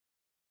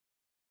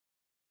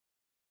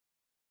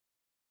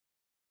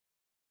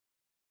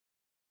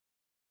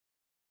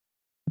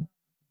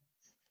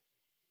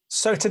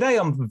So today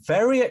I'm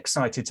very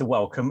excited to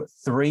welcome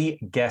three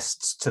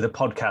guests to the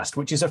podcast,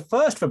 which is a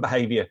first for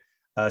Behaviour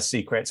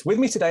Secrets. With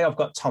me today, I've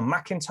got Tom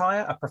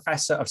McIntyre, a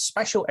professor of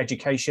special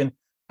education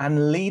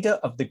and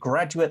leader of the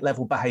graduate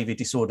level behaviour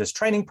disorders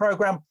training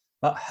program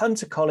at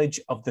Hunter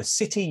College of the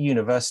City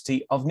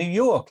University of New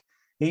York.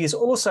 He is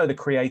also the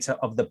creator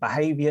of the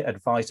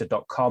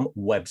behaviouradvisor.com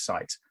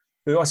website.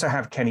 We also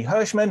have Kenny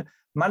Hirschman,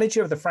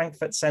 manager of the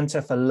Frankfurt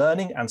Center for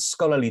Learning and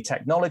Scholarly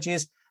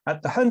Technologies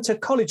at the Hunter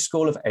College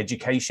School of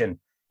Education.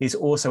 He's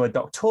also a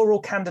doctoral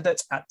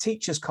candidate at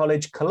Teachers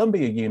College,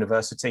 Columbia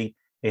University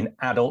in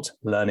Adult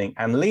Learning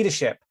and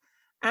Leadership.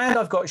 And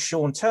I've got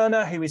Sean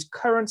Turner, who is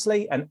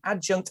currently an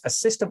adjunct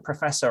assistant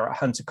professor at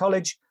Hunter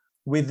College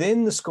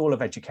within the School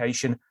of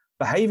Education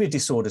Behavior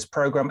Disorders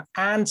program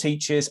and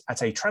teaches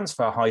at a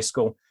transfer high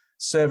school,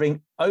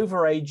 serving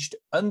overaged,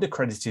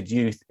 undercredited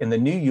youth in the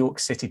New York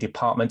City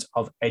Department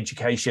of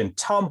Education.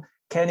 Tom,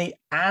 Kenny,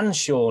 and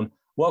Sean,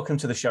 welcome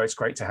to the show. It's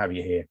great to have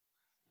you here.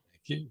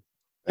 Thank you.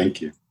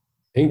 Thank you.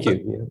 Thank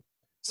you.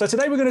 So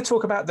today we're going to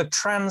talk about the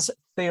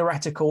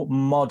Transtheoretical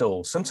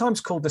Model, sometimes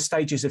called the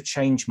Stages of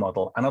Change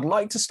model. And I'd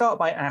like to start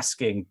by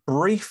asking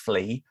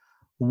briefly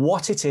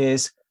what it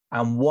is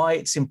and why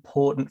it's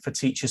important for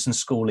teachers and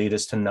school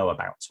leaders to know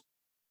about.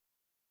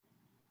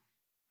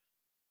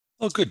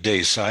 Well, good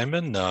day,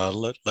 Simon.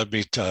 Let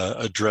me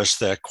address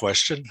that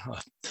question.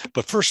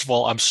 But first of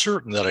all, I'm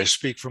certain that I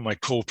speak for my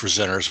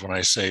co-presenters when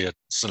I say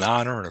it's an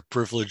honor and a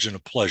privilege and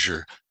a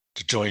pleasure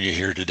to join you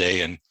here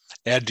today and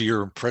add to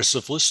your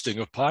impressive listing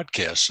of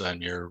podcasts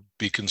on your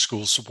Beacon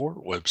School Support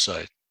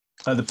website.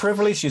 The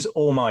privilege is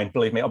all mine,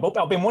 believe me. I've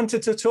been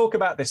wanting to talk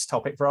about this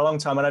topic for a long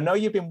time, and I know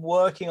you've been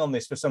working on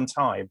this for some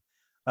time,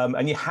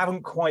 and you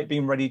haven't quite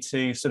been ready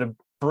to sort of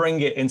bring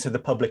it into the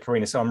public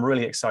arena. So I'm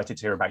really excited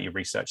to hear about your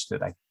research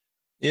today.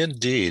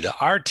 Indeed.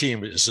 Our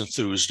team is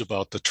enthused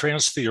about the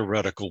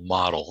transtheoretical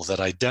model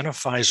that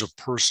identifies a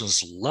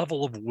person's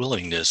level of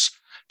willingness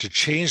to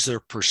change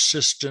their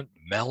persistent,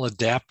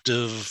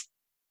 maladaptive,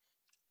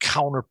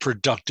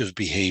 counterproductive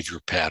behavior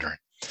pattern.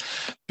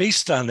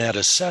 Based on that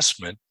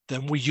assessment,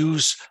 then we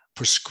use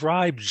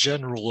prescribed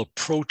general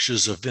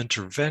approaches of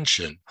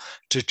intervention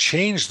to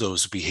change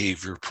those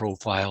behavior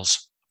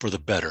profiles for the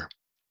better.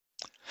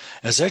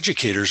 As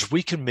educators,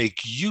 we can make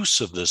use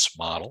of this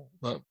model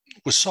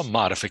with some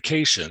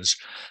modifications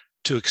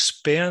to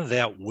expand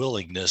that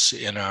willingness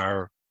in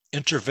our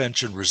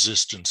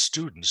intervention-resistant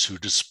students who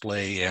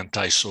display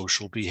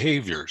antisocial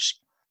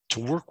behaviors to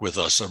work with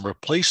us on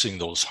replacing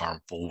those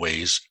harmful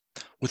ways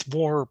with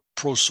more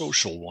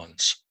pro-social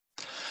ones.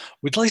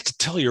 We'd like to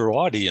tell your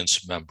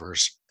audience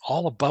members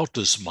all about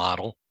this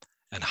model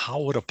and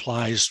how it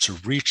applies to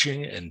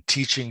reaching and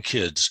teaching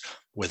kids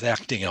with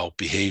acting out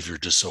behavior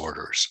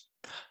disorders.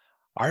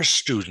 Our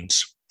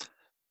students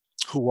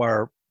who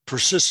are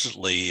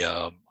persistently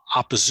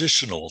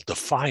oppositional,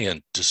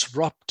 defiant,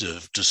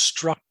 disruptive,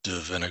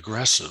 destructive, and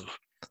aggressive.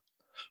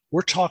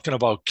 We're talking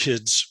about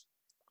kids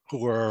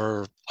who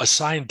are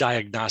assigned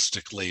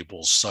diagnostic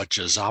labels such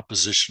as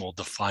oppositional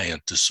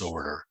defiant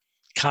disorder,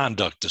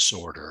 conduct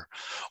disorder,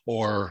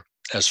 or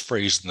as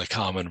phrased in the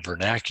common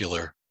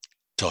vernacular,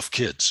 tough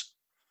kids.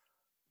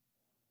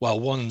 While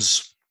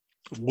one's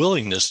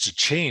willingness to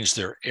change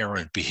their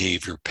errant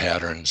behavior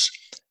patterns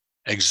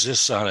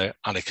exists on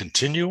a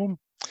continuum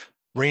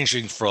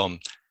ranging from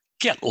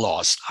get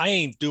lost, I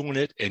ain't doing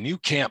it and you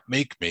can't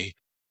make me,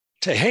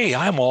 to hey,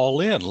 I'm all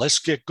in, let's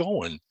get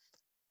going.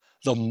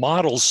 The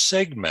model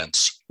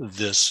segments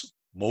this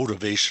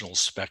motivational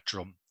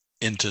spectrum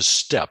into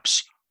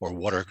steps, or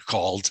what are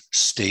called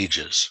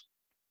stages.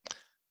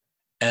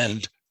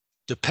 And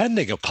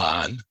depending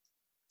upon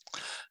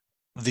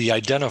the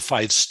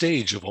identified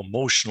stage of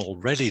emotional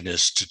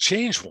readiness to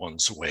change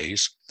one's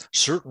ways,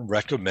 certain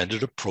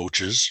recommended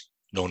approaches,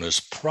 known as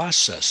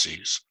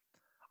processes,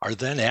 are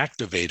then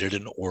activated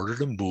in order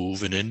to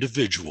move an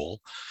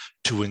individual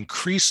to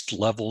increased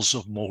levels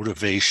of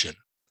motivation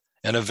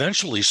and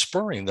eventually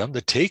spurring them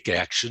to take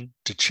action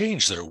to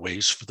change their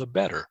ways for the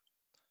better.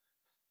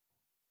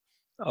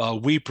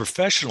 We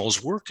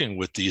professionals working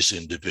with these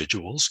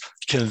individuals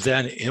can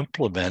then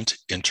implement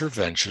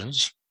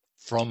interventions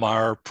from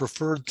our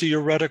preferred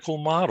theoretical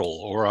model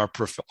or our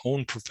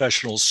own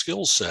professional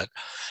skill set,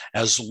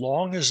 as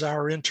long as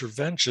our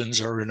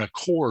interventions are in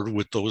accord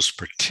with those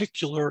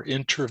particular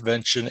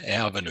intervention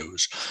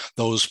avenues,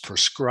 those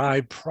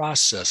prescribed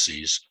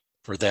processes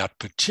for that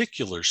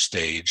particular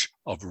stage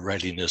of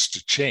readiness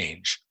to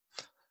change.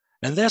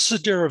 And that's the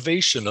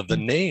derivation of the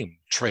name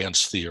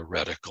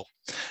transtheoretical.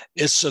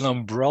 It's an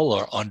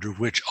umbrella under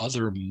which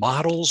other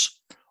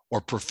models or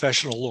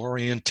professional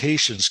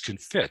orientations can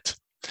fit.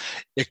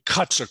 It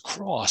cuts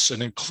across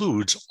and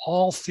includes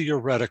all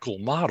theoretical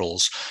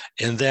models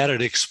in that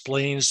it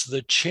explains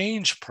the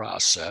change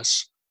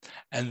process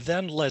and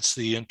then lets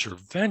the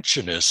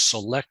interventionist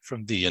select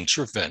from the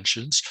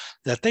interventions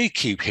that they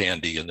keep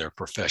handy in their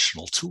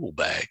professional tool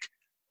bag.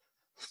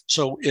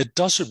 So it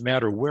doesn't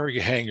matter where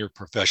you hang your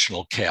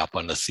professional cap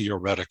on the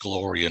theoretical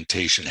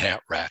orientation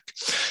hat rack.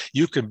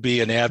 You can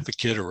be an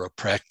advocate or a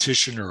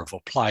practitioner of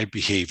applied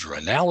behavior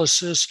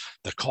analysis,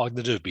 the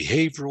cognitive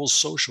behavioral,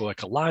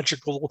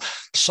 socio-ecological,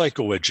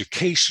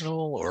 psychoeducational,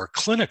 or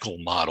clinical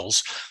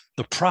models.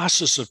 The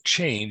process of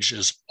change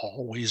is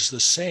always the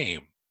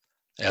same,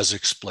 as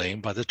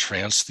explained by the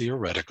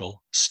Transtheoretical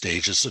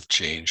Stages of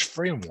Change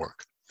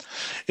framework.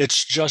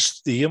 It's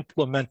just the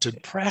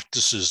implemented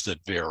practices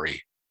that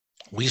vary.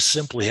 We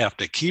simply have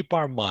to keep in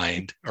our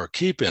mind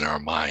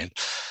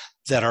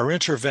that our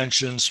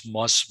interventions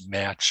must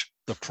match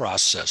the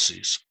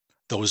processes,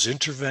 those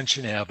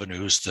intervention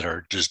avenues that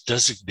are just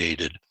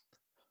designated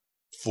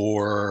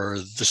for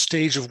the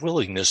stage of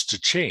willingness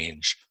to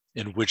change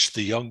in which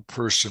the young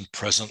person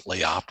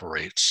presently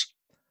operates.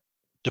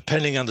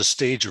 Depending on the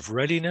stage of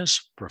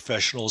readiness,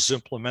 professionals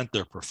implement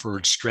their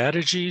preferred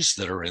strategies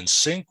that are in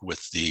sync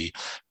with the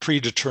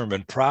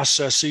predetermined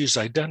processes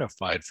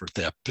identified for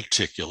that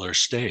particular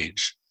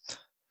stage.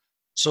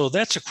 So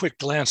that's a quick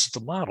glance at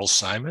the model,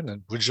 Simon.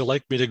 And would you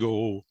like me to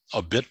go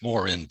a bit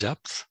more in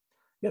depth?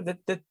 Yeah,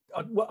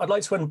 I'd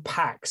like to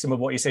unpack some of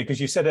what you said,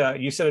 because you said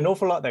an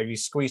awful lot there. You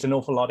squeezed an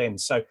awful lot in.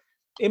 So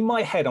in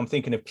my head, I'm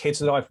thinking of kids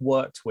that I've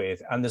worked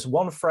with, and there's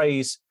one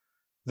phrase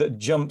that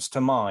jumps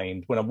to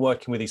mind when I'm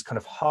working with these kind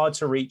of hard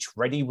to reach,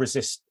 really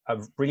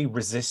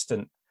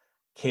resistant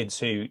kids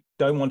who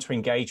don't want to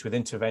engage with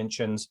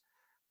interventions.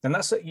 And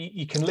that's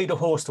you can lead a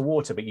horse to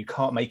water, but you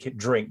can't make it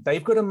drink.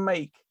 They've got to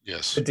make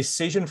the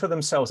decision for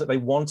themselves that they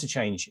want to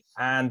change.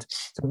 And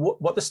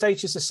what the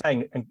stages are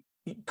saying, and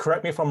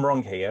correct me if I'm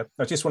wrong here,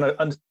 I just want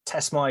to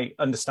test my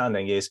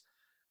understanding, is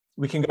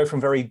we can go from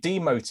very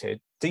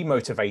demotivated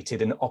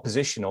and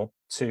oppositional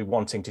to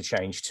wanting to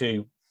change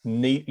to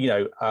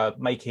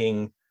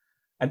making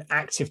an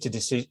active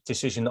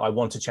decision that I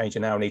want to change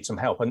and now need some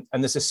help. And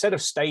there's a set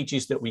of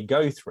stages that we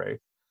go through.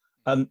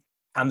 And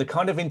the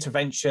kind of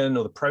intervention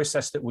or the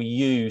process that we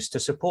use to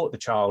support the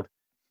child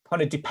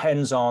kind of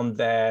depends on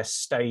their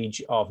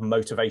stage of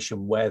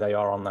motivation, where they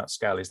are on that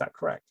scale. Is that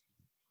correct?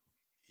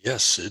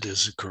 Yes, it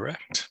is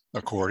correct,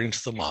 according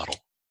to the model.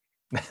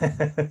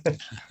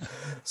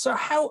 So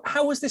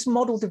how was this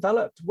model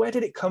developed? Where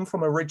did it come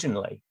from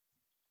originally?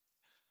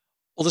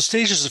 Well, the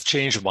Stages of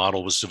Change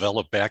model was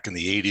developed back in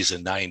the 80s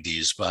and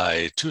 90s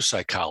by two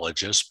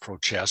psychologists,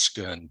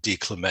 Prochaska and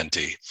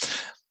DiClemente.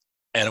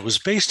 And it was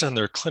based on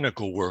their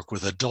clinical work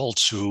with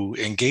adults who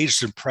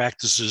engaged in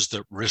practices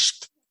that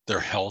risked their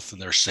health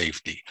and their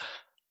safety.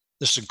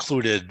 This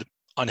included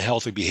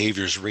unhealthy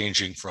behaviors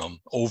ranging from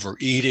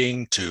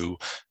overeating to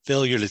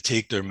failure to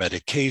take their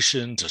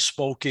medication, to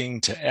smoking,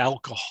 to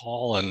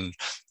alcohol and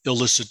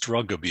illicit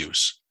drug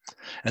abuse.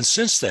 And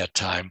since that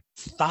time,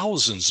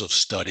 thousands of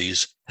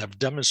studies have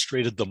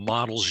demonstrated the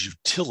model's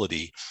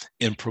utility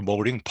in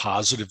promoting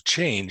positive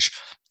change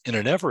in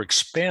an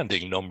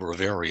ever-expanding number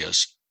of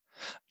areas.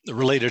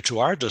 Related to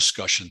our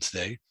discussion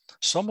today,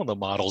 some of the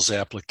model's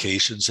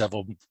applications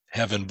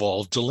have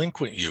involved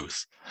delinquent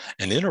youth,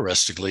 and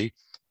interestingly,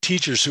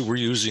 teachers who were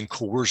using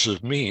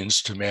coercive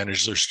means to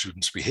manage their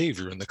students'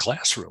 behavior in the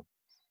classroom.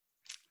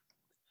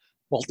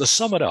 Well, to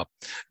sum it up,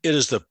 it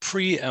is the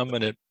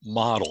preeminent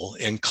model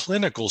in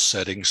clinical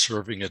settings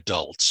serving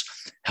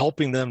adults,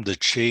 helping them to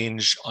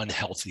change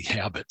unhealthy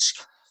habits.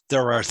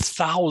 There are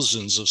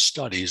thousands of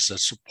studies that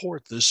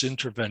support this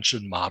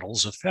intervention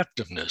model's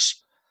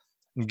effectiveness.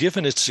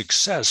 Given its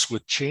success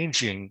with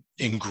changing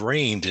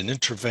ingrained and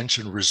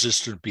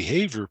intervention-resistant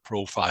behavior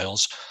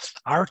profiles,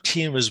 our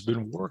team has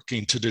been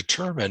working to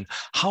determine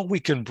how we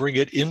can bring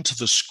it into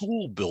the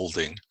school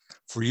building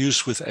for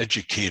use with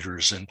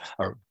educators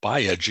or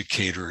by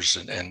educators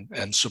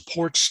and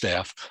support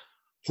staff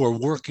who are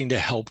working to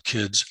help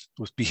kids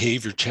with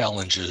behavior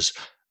challenges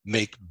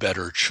make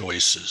better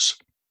choices.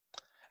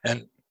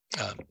 And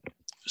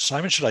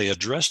Simon, should I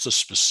address the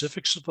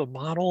specifics of the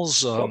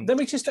models,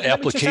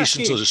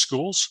 applications to the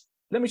schools?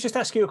 Let me just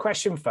ask you a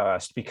question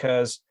first,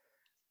 because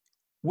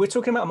we're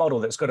talking about a model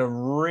that's got a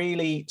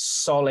really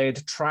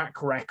solid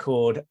track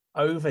record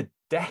over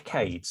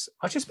decades.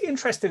 I'd just be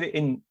interested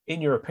in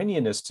your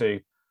opinion as to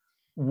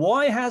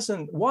why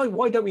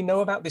don't we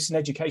know about this in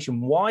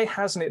education? Why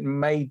hasn't it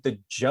made the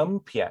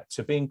jump yet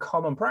to being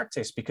common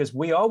practice? Because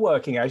we are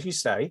working, as you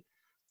say,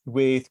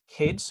 with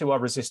kids who are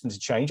resistant to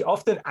change,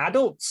 often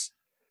adults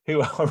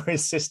who are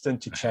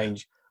resistant to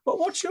change. But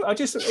I'd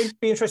just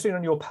be interested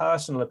in your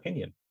personal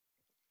opinion.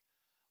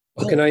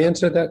 Well, can I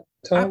answer that,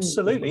 Tom?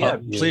 Absolutely, yeah.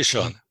 Please,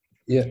 Sean.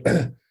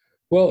 Yeah.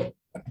 Well,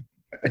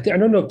 I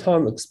don't know if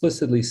Tom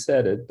explicitly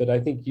said it, but I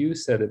think you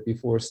said it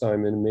before,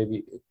 Simon,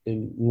 maybe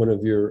in one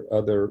of your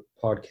other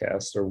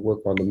podcasts or work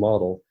on the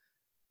model.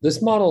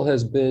 This model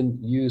has been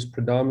used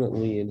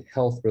predominantly in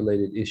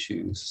health-related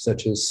issues,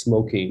 such as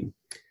smoking.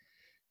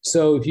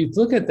 So if you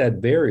look at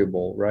that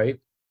variable, right,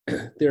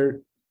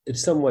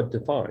 it's somewhat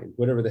defined,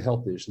 whatever the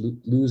health is,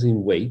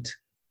 losing weight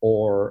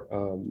or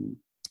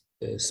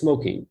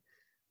smoking.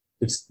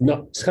 It's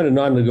kind of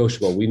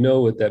non-negotiable. We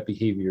know what that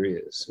behavior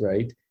is,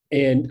 right?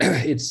 And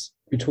it's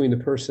between the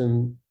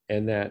person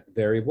and that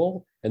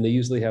variable, and they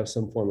usually have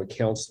some form of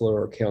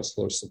counselor or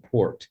counselor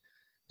support.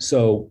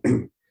 So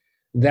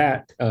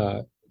that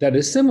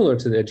is similar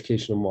to the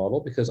educational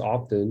model, because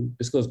often,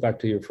 this goes back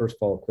to your first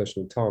follow-up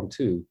question with Tom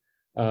too,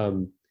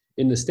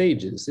 in the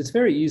stages, it's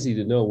very easy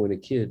to know when a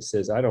kid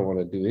says, I don't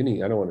want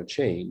to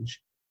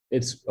change.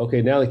 It's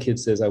okay, now the kid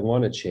says, I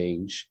want to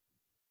change.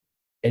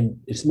 And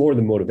it's more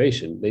than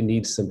motivation. They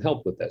need some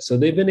help with that. So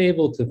they've been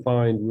able to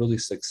find really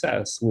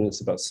success when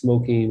it's about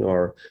smoking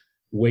or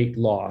weight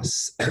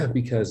loss,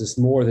 because it's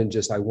more than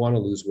just, I want to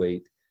lose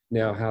weight.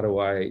 Now, how do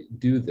I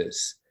do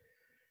this?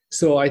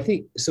 So I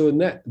think, so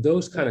in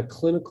those kind of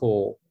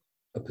clinical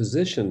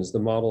positions, the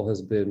model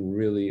has been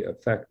really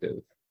effective.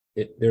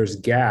 There's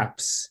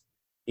gaps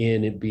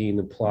in it being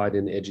applied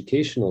in the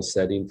educational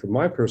setting. From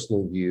my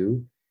personal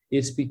view,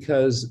 it's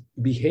because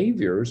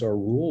behaviors or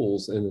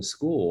rules in a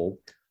school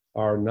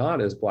are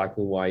not as black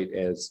and white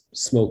as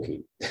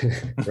smoking,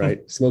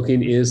 right?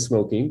 Smoking is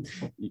smoking.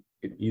 You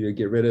either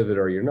get rid of it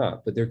or you're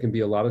not. But there can be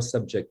a lot of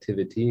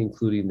subjectivity,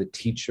 including the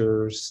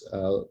teachers'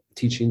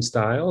 teaching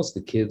styles,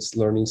 the kids'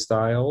 learning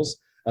styles,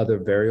 other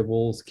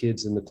variables,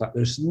 kids in the class.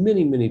 There's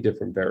many, many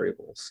different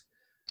variables.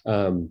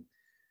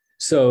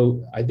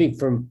 So I think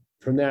from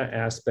that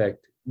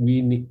aspect,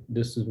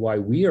 this is why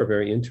we are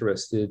very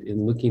interested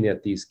in looking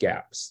at these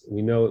gaps.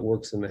 We know it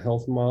works in the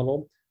health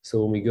model.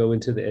 So when we go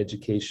into the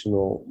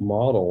educational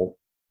model,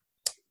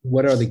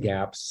 what are the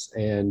gaps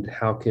and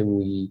how can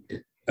we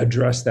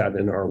address that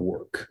in our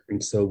work?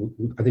 And so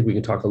I think we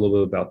can talk a little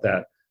bit about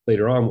that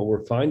later on, what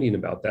we're finding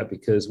about that,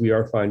 because we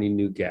are finding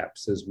new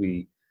gaps as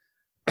we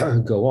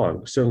go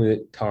on.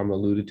 Certainly, Tom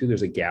alluded to,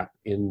 there's a gap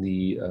in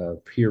the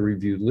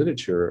peer-reviewed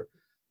literature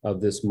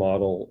of this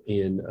model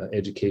in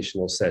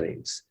educational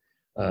settings.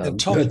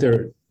 Tom,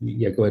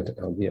 yeah, go ahead,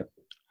 Tom. Yeah.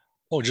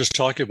 Oh, just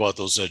talking about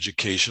those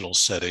educational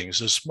settings,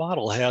 this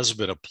model has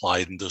been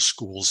applied into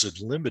schools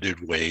in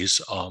limited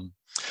ways,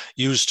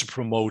 used to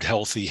promote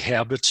healthy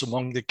habits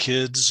among the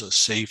kids,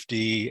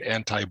 safety,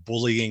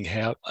 anti-bullying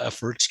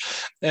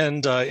efforts,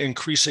 and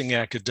increasing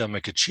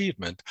academic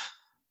achievement.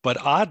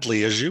 But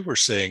oddly, as you were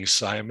saying,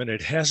 Simon,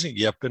 it hasn't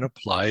yet been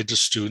applied to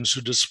students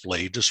who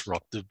display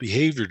disruptive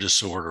behavior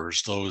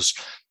disorders, those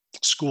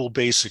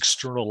school-based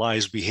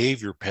externalized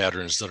behavior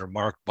patterns that are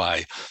marked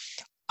by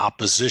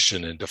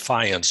opposition and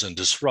defiance and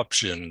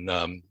disruption,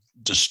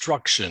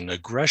 destruction,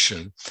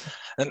 aggression.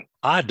 And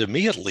odd to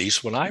me, at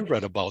least, when I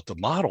read about the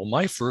model,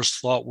 my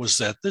first thought was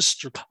that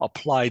this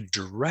applied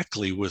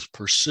directly with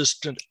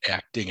persistent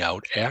acting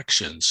out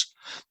actions.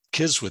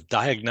 Kids with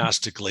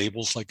diagnostic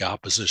labels like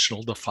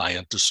oppositional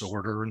defiant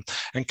disorder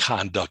and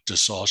conduct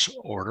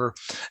disorder,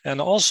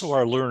 and also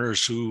our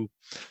learners who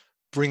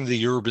bring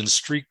the urban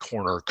street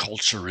corner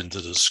culture into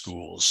the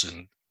schools,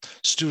 and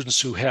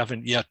students who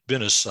haven't yet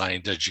been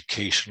assigned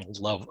educational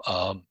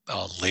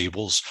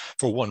labels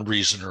for one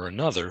reason or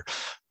another,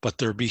 but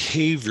their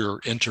behavior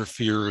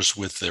interferes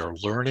with their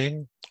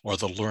learning or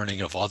the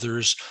learning of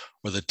others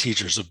or the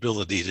teacher's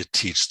ability to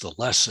teach the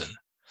lesson.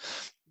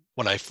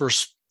 When I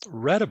first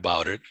read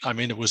about it, I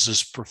mean, it was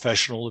this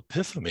professional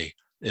epiphany.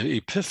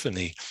 It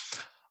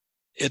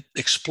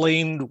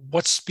explained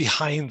what's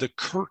behind the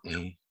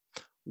curtain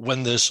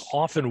when this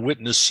often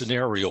witnessed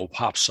scenario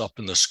pops up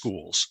in the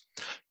schools.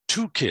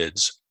 Two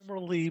kids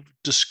similarly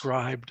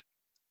described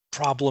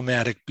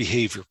problematic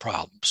behavior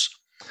problems.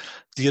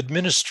 The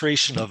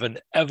administration of an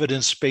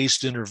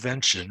evidence-based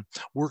intervention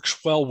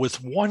works well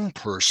with one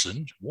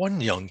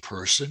young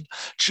person,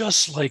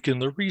 just like in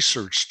the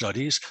research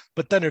studies,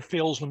 but then it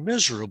fails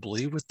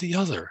miserably with the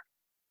other.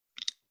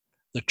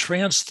 The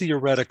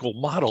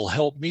Transtheoretical model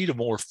helped me to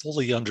more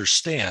fully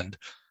understand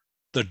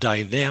the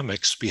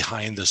dynamics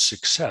behind the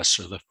success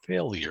or the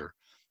failure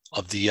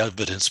of the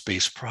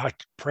evidence-based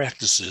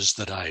practices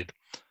that I'd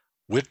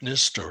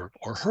witnessed or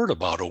heard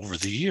about over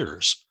the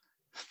years.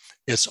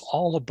 It's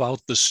all about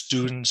the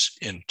student's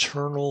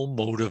internal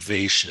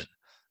motivation,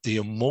 the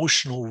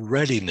emotional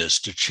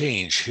readiness to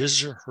change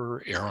his or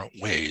her errant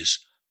ways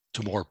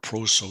to more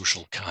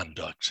pro-social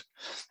conduct.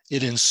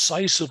 It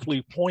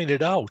incisively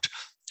pointed out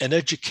an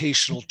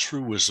educational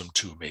truism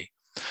to me.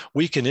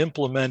 We can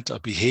implement a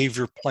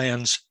behavior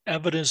plan's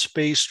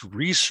evidence-based,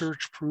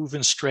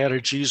 research-proven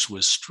strategies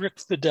with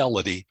strict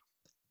fidelity,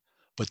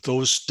 but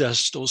those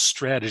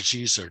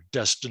strategies are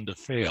destined to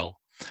fail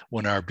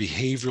when our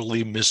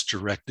behaviorally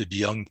misdirected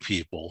young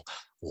people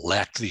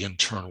lack the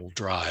internal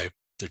drive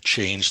to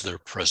change their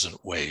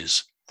present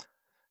ways.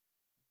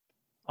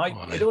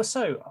 It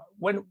also,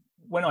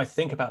 when I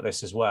think about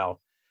this as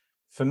well,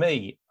 for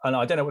me, and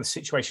I don't know what the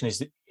situation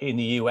is in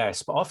the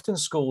US, but often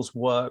schools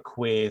work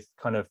with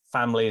kind of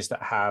families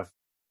that have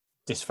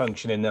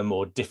dysfunction in them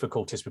or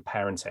difficulties with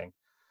parenting.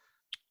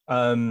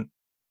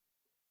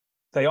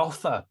 They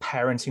offer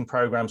parenting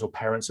programs or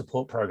parent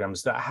support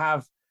programs that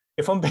have,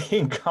 if I'm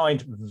being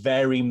kind,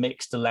 very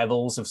mixed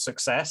levels of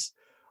success,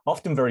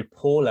 often very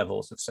poor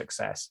levels of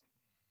success.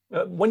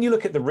 When you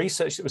look at the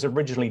research that was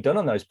originally done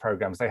on those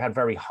programs, they had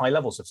very high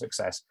levels of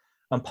success.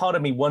 And part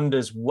of me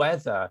wonders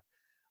whether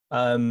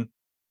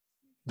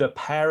the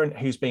parent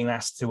who's being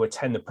asked to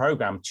attend the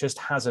program just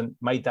hasn't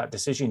made that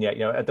decision yet.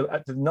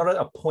 Not at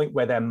a point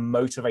where they're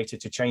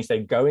motivated to change.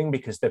 They're going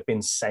because they've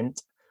been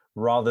sent,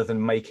 rather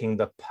than making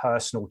the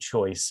personal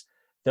choice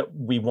that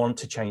we want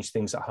to change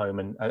things at home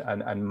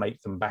and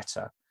make them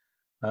better.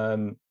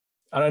 And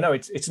I know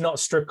it's not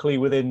strictly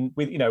within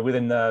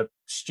the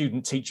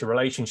student-teacher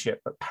relationship,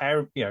 but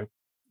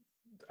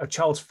a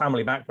child's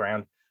family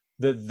background,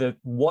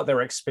 what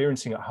they're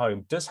experiencing at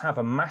home does have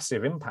a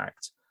massive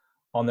impact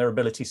on their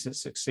ability to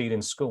succeed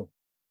in school.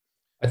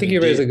 I think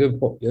you raise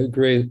a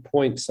great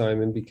point,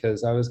 Simon,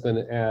 because I was going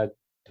to add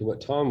to what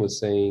Tom was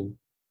saying.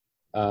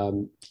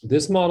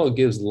 This model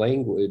gives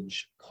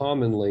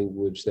common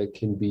language that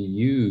can be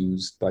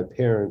used by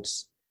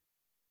parents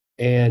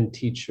and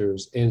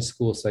teachers and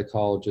school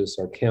psychologists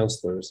or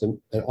counselors. And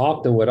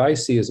often what I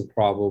see as a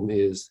problem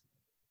is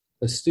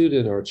a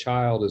student or a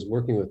child is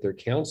working with their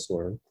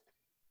counselor,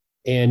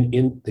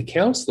 and the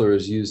counselor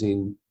is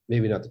using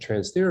maybe not the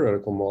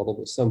Transtheoretical model,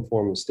 but some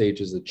form of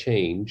stages of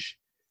change.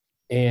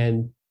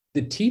 And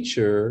the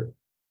teacher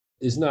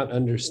is not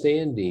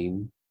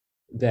understanding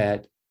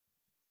that,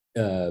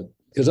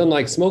 because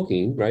unlike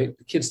smoking, right,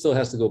 the kid still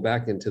has to go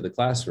back into the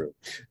classroom.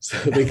 So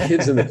the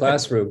kid's in the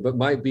classroom, but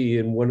might be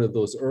in one of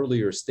those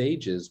earlier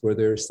stages where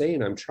they're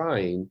saying, I'm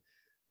trying,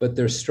 but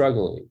they're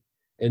struggling.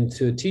 And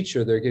to a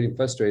teacher, they're getting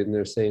frustrated and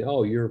they're saying,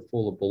 oh, you're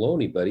full of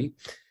baloney, buddy.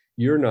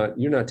 You're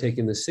not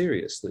taking this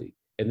seriously.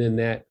 And then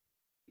then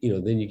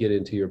you get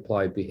into your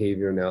applied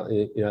behavior. Now,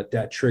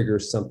 that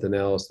triggers something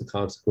else. The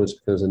consequence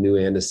becomes a new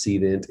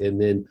antecedent. And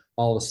then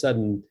all of a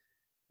sudden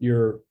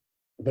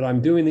but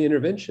I'm doing the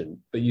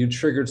intervention, but you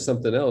triggered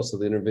something else, so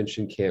the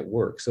intervention can't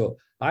work. So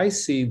I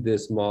see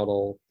this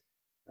model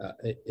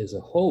as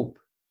a hope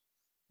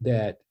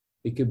that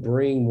it could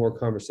bring more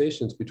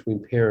conversations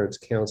between parents,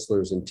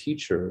 counselors, and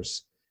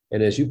teachers.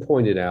 And as you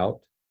pointed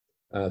out,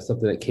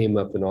 something that came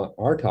up in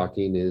our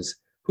talking is,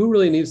 who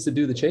really needs to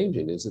do the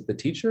changing? Is it the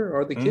teacher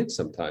or the kids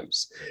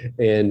sometimes?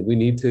 And we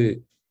need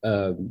to,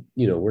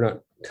 we're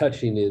not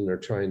touching in or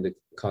trying to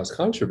cause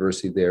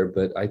controversy there,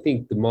 but I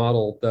think the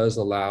model does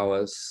allow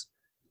us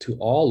to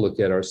all look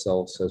at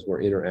ourselves as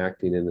we're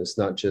interacting in this,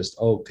 not just,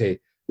 okay,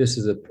 this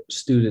is a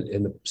student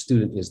and the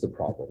student is the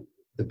problem.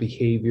 The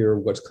behavior,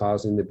 what's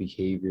causing the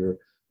behavior,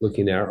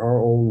 looking at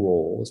our own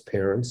role as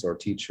parents or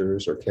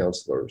teachers or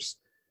counselors,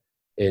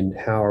 and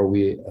how are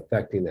we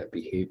affecting that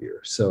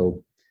behavior?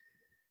 So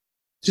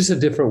just a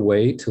different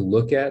way to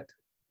look at,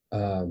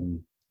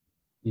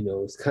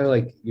 it's kind of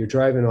like you're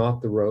driving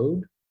off the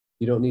road.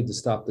 You don't need to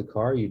stop the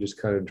car. You just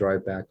kind of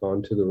drive back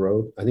onto the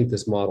road. I think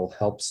this model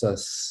helps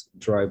us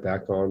drive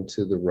back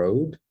onto the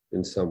road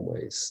in some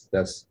ways.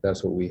 That's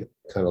what we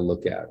kind of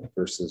look at,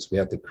 versus we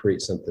have to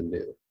create something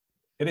new.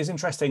 It is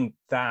interesting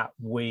that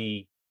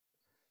we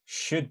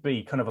should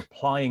be kind of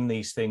applying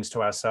these things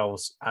to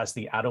ourselves as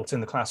the adult in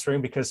the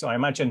classroom, because I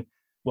imagine,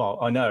 well,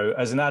 I know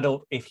as an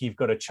adult, if you've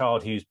got a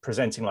child who's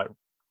presenting like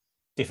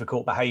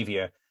difficult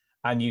behavior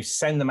and you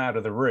send them out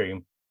of the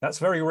room, that's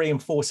very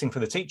reinforcing for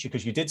the teacher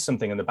because you did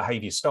something and the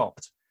behavior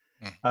stopped.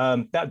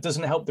 That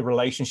doesn't help the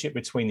relationship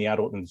between the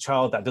adult and the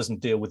child. That doesn't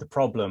deal with the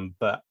problem.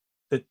 But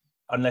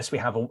unless we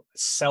have a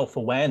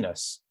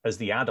self-awareness as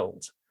the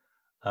adult,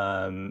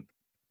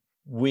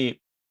 we're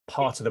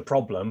part of the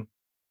problem,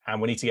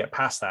 and we need to get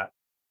past that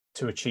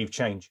to achieve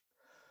change.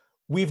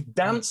 We've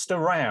danced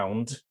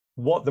around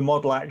what the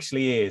model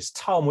actually is.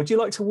 Tom, would you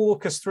like to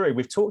walk us through?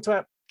 We've talked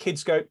about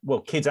kids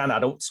and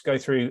adults go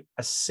through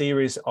a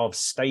series of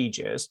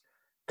stages.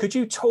 Could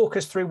you talk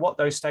us through what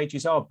those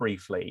stages are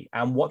briefly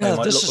and what they might look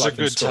like? This is a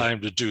good time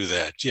to do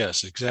that.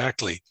 Yes,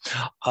 exactly.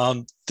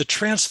 The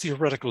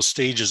Transtheoretical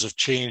Stages of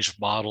Change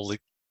model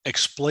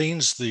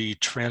explains the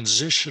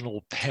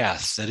transitional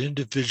path that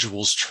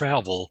individuals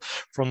travel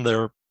from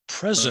their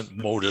present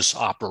modus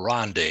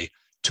operandi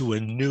to a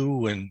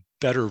new and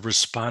better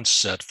response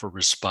set for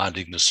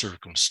responding to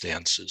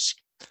circumstances.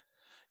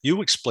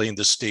 You explained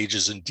the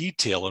stages in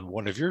detail in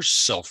one of your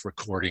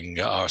self-recording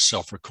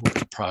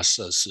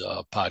process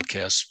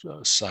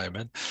podcasts,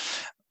 Simon.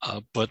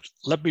 But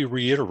let me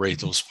reiterate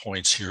those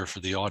points here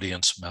for the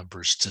audience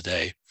members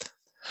today.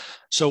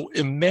 So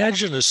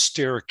imagine a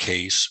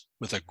staircase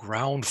with a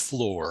ground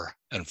floor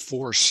and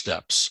 4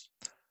 steps.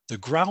 The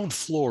ground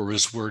floor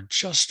is where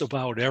just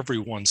about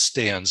everyone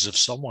stands if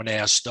someone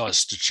asked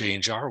us to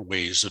change our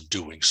ways of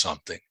doing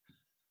something.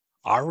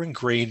 Our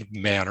ingrained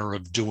manner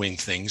of doing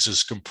things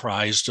is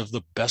comprised of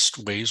the best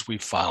ways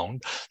we've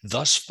found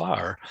thus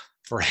far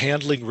for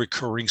handling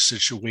recurring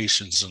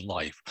situations in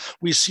life.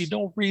 We see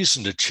no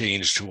reason to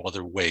change to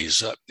other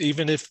ways.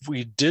 Even if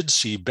we did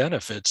see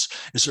benefits,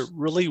 is it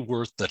really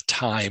worth the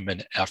time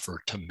and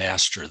effort to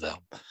master them?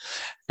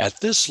 At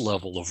this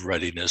level of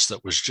readiness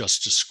that was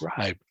just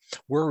described,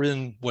 we're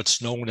in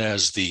what's known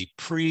as the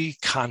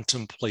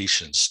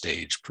pre-contemplation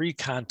stage.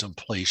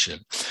 Pre-contemplation,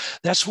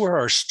 that's where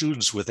our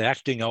students with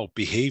acting out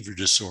behavior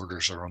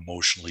disorders are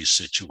emotionally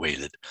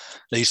situated.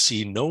 They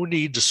see no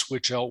need to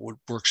switch out what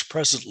works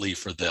presently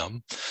for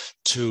them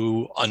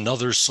to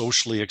another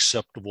socially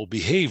acceptable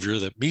behavior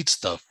that meets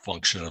the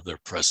function of their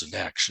present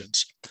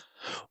actions.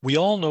 We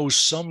all know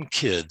some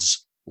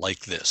kids like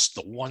this,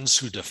 the ones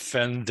who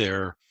defend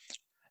their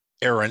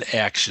errant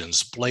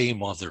actions,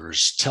 blame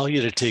others, tell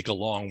you to take a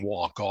long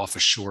walk off a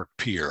short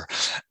pier,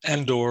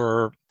 and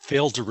or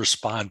fail to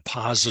respond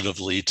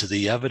positively to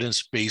the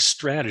evidence-based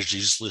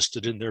strategies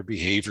listed in their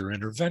behavior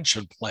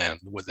intervention plan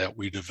that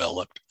we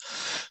developed.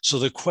 So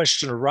the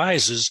question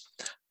arises,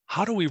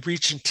 how do we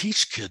reach and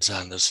teach kids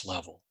on this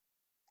level?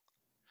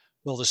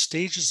 Well, the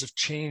stages of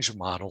change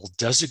model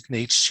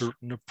designate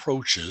certain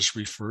approaches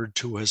referred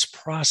to as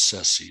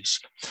processes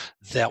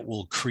that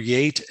will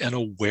create an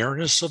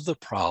awareness of the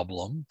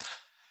problem,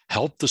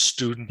 help the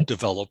student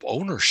develop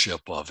ownership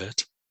of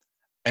it,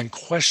 and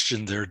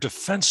question their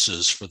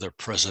defenses for their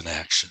present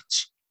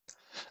actions.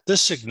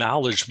 This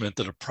acknowledgement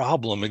that a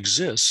problem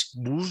exists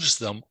moves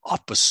them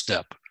up a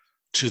step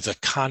to the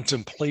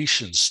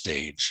contemplation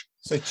stage.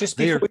 So just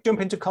before we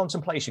jump into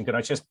contemplation, can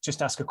I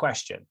just ask a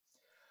question?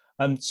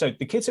 So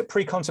the kids at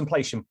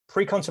pre-contemplation,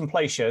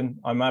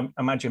 I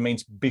imagine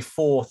means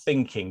before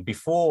thinking,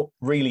 before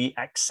really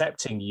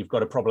accepting you've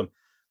got a problem.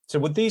 So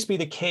would these be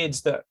the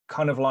kids that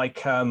kind of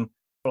like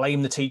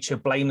blame the teacher,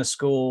 blame the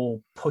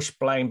school, push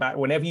blame back?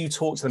 Whenever you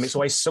talk to them, it's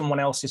always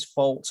someone else's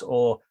fault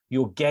or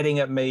you're getting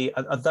at me.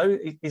 Are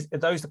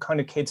those the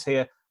kind of kids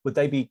here? Would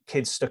they be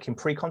kids stuck in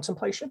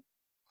pre-contemplation?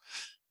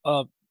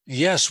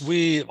 Yes,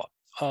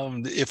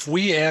 if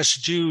we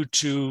asked you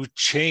to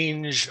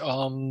change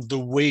the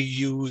way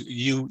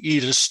you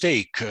eat a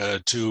steak,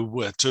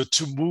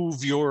 to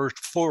move your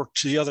fork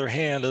to the other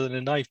hand and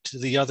the knife to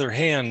the other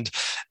hand,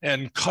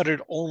 and cut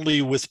it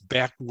only with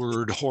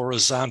backward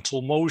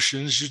horizontal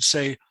motions, you'd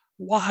say,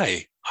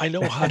 "Why? I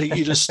know how to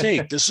eat a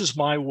steak. This is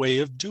my way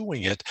of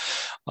doing it."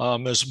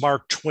 As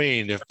Mark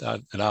Twain,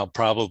 and I'll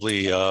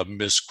probably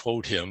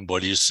misquote him,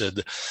 but he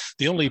said,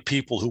 "The only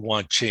people who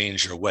want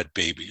change are wet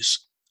babies."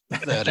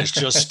 That is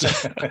just,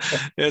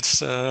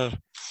 it's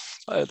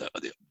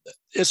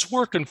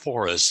working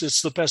for us.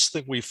 It's the best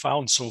thing we've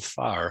found so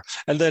far.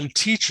 And then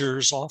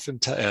teachers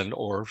often,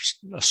 or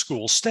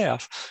school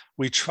staff,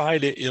 we try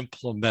to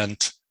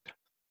implement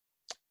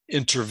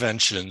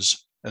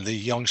interventions and the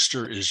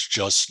youngster is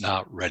just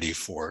not ready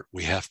for it.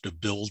 We have to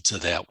build to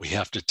that. We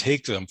have to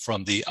take them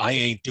from the I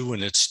ain't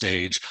doing it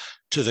stage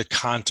to the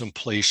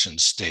contemplation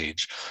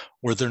stage,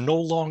 where they're no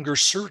longer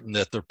certain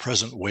that their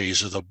present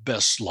ways are the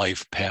best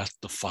life path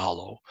to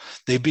follow.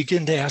 They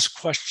begin to ask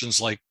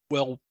questions like,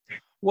 well,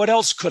 what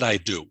else could I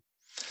do?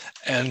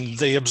 And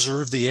they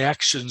observe the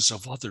actions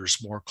of others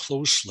more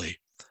closely.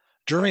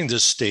 During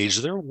this stage,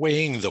 they're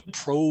weighing the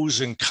pros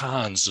and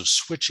cons of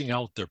switching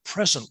out their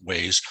present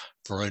ways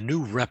for a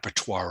new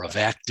repertoire of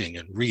acting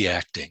and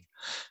reacting.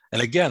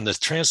 And again, the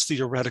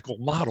Transtheoretical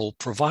Model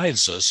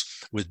provides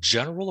us with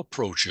general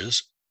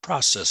approaches,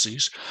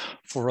 processes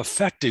for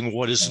affecting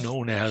what is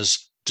known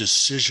as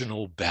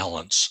decisional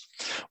balance.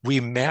 We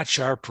match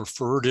our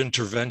preferred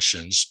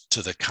interventions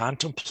to the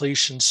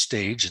contemplation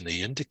stage in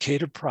the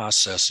indicated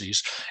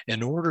processes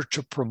in order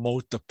to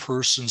promote the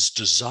person's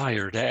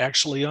desire to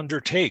actually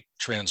undertake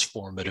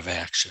transformative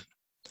action.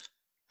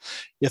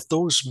 If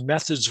those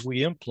methods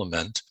we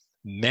implement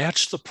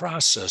match the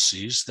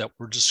processes that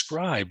were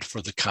described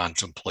for the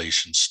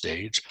contemplation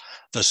stage,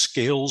 the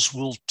scales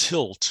will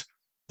tilt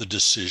the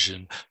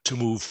decision to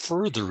move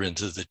further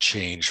into the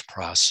change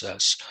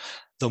process.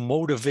 The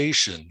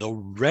motivation, the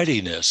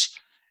readiness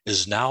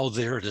is now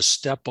there to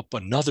step up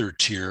another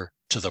tier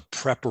to the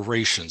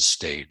preparation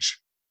stage.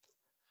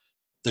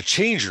 The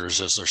changers,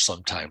 as they're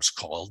sometimes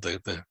called,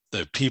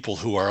 the people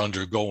who are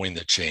undergoing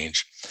the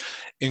change,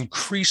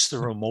 increase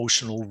their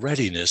emotional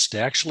readiness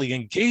to actually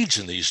engage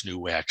in these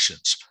new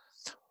actions.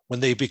 When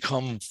they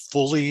become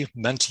fully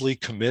mentally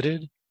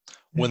committed,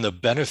 when the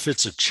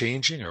benefits of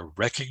changing are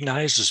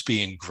recognized as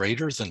being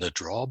greater than the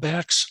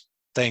drawbacks,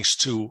 thanks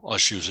to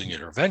us using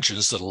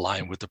interventions that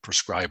align with the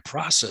prescribed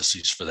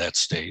processes for that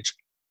stage,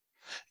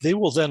 they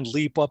will then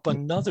leap up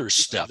another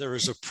step. There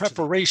is a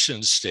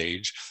preparation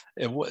stage,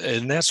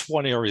 and that's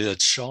one area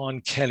that Sean,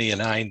 Kenny,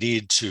 and I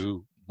need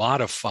to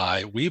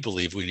modify. We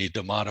believe we need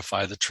to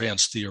modify the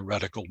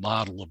Transtheoretical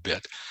Model a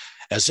bit.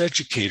 As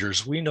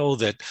educators, we know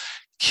that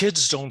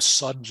kids don't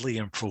suddenly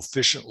and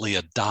proficiently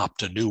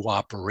adopt a new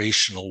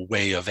operational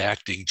way of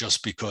acting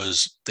just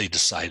because they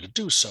decide to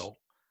do so.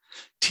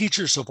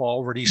 Teachers have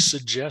already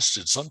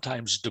suggested,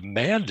 sometimes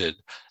demanded,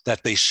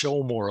 that they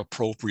show more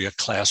appropriate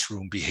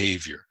classroom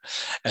behavior.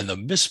 And the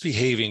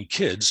misbehaving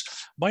kids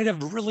might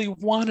have really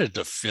wanted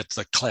to fit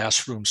the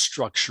classroom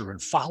structure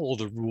and follow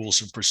the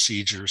rules and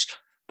procedures,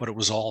 but it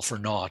was all for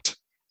naught.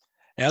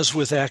 As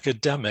with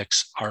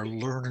academics, our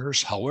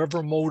learners,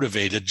 however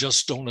motivated,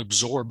 just don't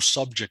absorb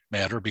subject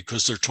matter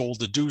because they're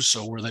told to do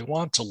so or they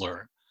want to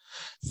learn.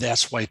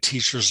 That's why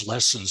teachers'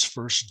 lessons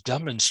first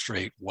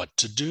demonstrate what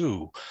to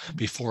do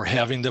before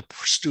having the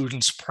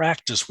students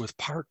practice with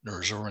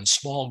partners or in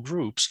small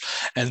groups.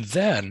 And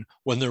then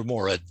when they're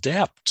more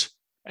adept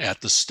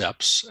at the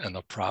steps and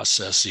the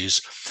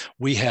processes,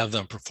 we have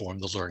them perform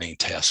the learning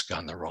task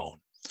on their own.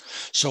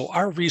 So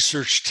our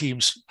research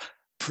teams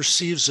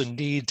perceives a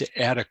need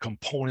to add a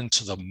component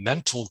to the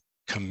mental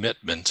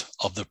commitment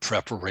of the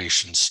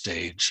preparation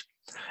stage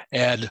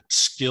and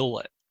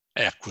skill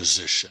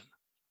acquisition.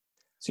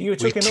 So you were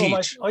talking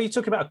almost, are you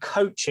talking about a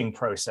coaching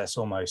process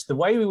almost? The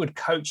way we would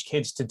coach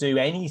kids to do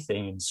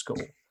anything in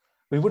school.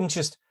 We wouldn't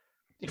just,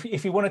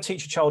 if you want to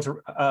teach a child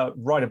to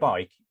ride a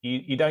bike,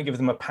 you don't give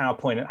them a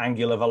PowerPoint at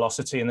angular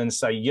velocity and then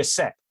say, you're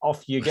set,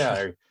 off you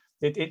go.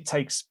 It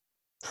takes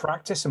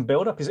practice and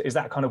build up. Is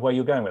that kind of where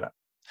you're going with that?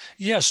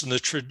 Yes, in the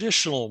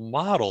traditional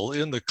model,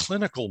 in the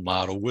clinical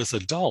model with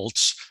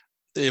adults,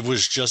 it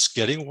was just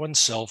getting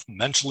oneself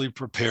mentally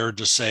prepared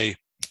to say,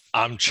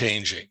 I'm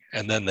changing.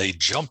 And then they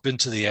jump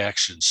into the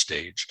action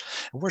stage.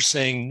 And we're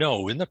saying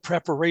no. In the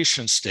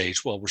preparation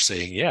stage, well, we're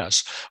saying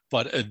yes.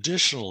 But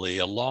additionally,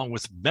 along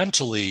with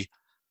mentally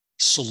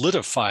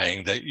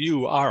solidifying that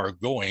you are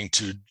going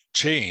to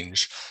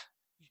change,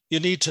 you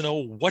need to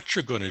know what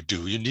you're going to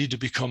do. You need to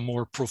become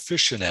more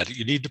proficient at it.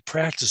 You need to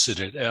practice it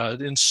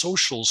in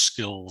social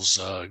skills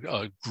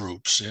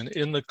groups,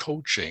 in the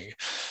coaching,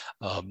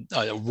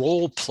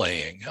 role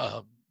playing,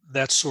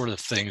 that sort of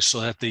thing,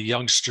 so that the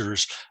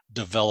youngsters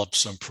develop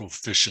some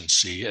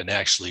proficiency in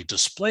actually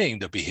displaying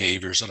the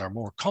behaviors and are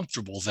more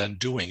comfortable than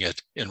doing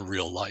it in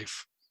real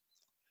life.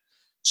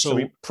 So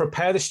we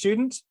prepare the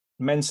student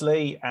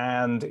mentally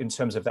and in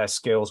terms of their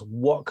skills.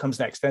 What comes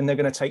next? Then they're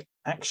going to take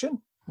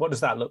action. What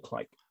does that look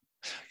like?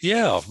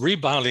 Yeah,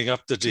 rebounding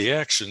up to the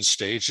action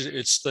stage,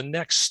 it's the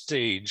next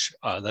stage,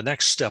 the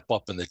next step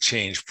up in the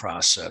change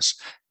process.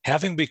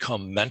 Having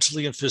become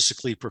mentally and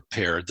physically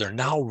prepared, they're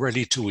now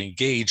ready to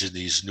engage in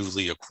these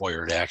newly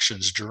acquired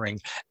actions during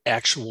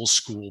actual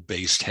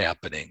school-based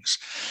happenings.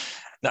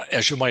 Now,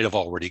 as you might have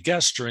already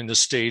guessed, during this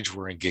stage,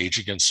 we're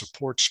engaging in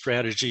support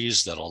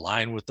strategies that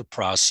align with the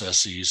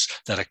processes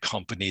that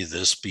accompany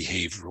this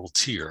behavioral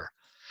tier.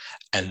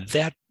 And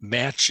that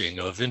matching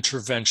of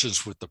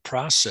interventions with the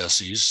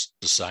processes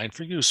designed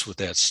for use with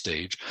that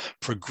stage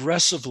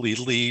progressively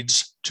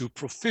leads to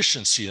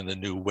proficiency in the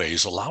new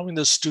ways, allowing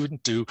the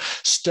student to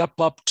step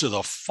up to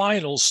the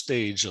final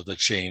stage of the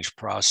change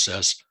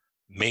process,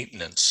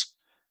 maintenance,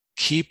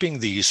 keeping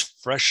these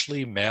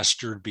freshly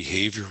mastered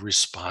behavior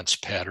response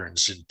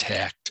patterns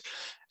intact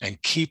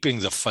and keeping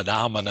the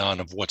phenomenon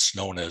of what's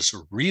known as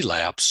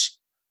relapse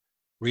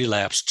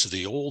to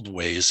the old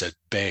ways at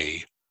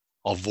bay,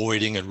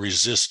 avoiding and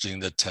resisting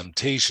the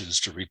temptations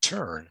to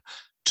return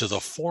to the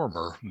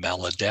former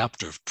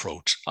maladaptive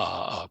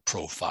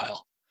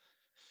profile.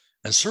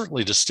 And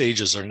certainly the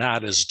stages are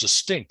not as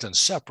distinct and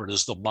separate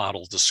as the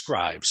model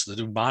describes. The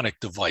mnemonic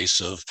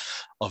device of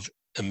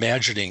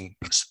imagining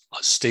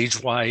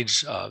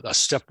stage-wise,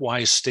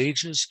 stepwise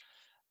stages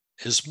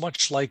is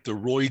much like the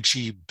Roy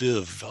G.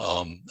 Biv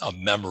a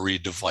memory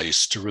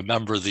device to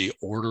remember the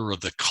order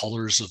of the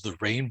colors of the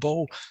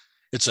rainbow.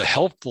 It's a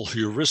helpful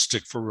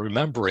heuristic for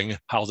remembering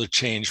how the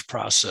change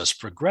process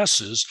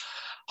progresses.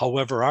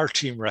 However, our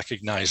team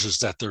recognizes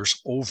that there's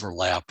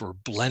overlap or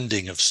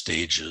blending of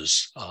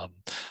stages,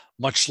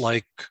 much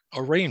like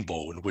a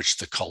rainbow in which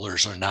the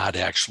colors are not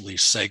actually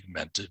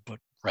segmented, but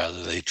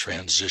rather they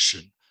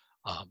transition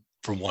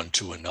from one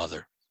to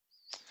another.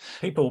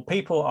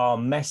 People are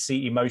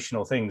messy,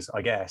 emotional things,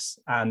 I guess,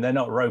 and they're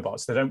not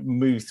robots. They don't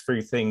move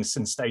through things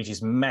and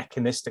stages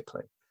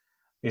mechanistically.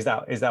 Is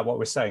that what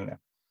we're saying there?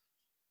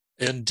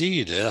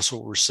 Indeed, that's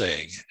what we're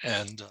saying.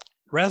 And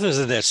rather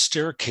than that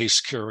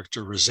staircase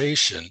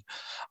characterization,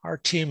 our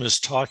team is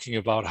talking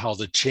about how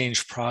the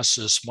change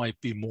process might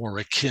be more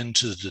akin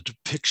to the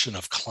depiction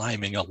of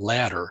climbing a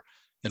ladder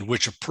in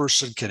which a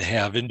person can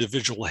have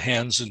individual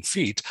hands and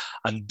feet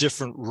on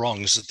different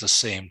rungs at the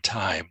same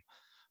time.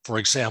 For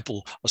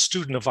example, a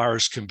student of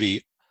ours can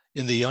be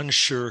in the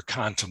unsure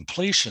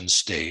contemplation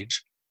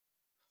stage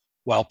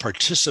while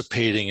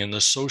participating in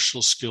the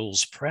social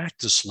skills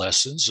practice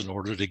lessons in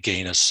order to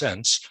gain a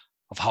sense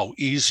of how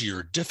easy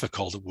or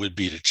difficult it would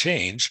be to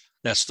change.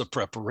 That's the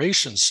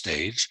preparation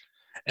stage.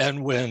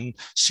 And when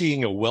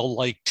seeing a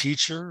well-liked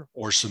teacher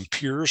or some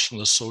peers from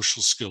the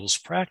social skills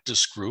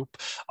practice group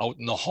out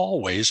in the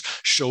hallways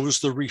shows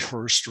the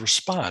rehearsed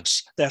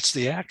response. That's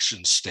the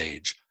action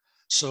stage.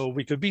 So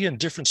we could be in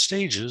different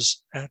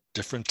stages at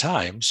different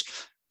times,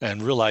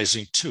 and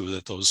realizing too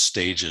that those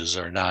stages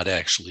are not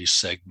actually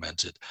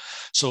segmented.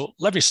 So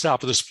let me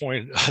stop at this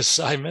point,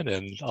 Simon,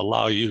 and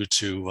allow you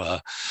to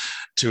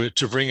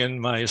bring in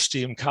my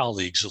esteemed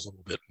colleagues a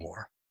little bit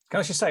more. Can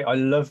I just say, I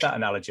love that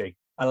analogy,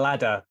 a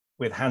ladder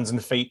with hands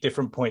and feet,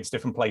 different points,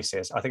 different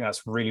places. I think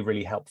that's really,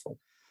 really helpful.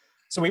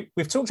 So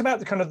we've talked about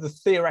the kind of the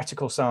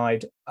theoretical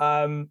side,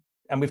 and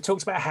we've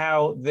talked about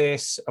how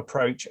this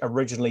approach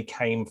originally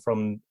came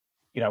from,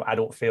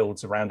 adult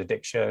fields around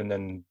addiction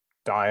and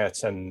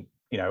diet and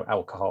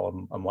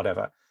alcohol and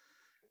whatever.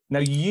 Now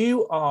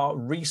you are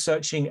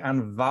researching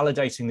and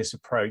validating this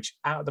approach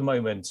at the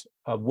moment,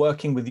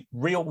 working with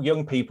real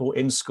young people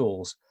in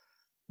schools.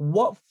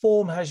 What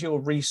form has your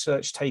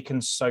research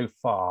taken so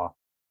far?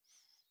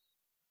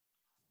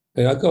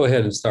 And I'll go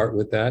ahead and start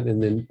with that,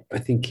 and then I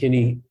think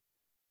Kenny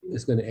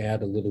is going to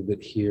add a little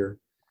bit here.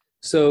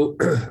 So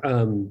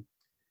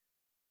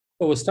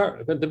Well, we'll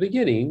start at the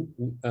beginning.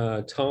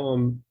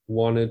 Tom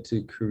wanted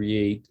to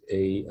create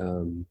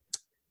an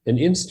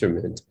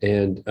instrument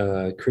and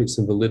create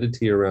some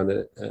validity around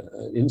an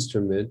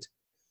instrument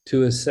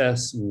to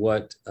assess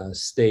what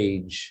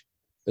stage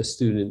a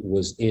student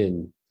was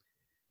in.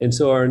 And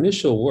so our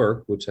initial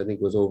work, which I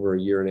think was over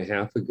a year and a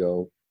half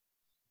ago,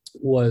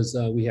 was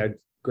we had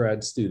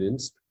grad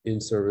students,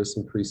 in-service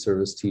and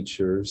pre-service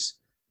teachers,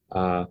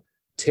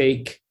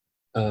 take,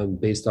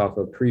 based off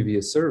a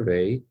previous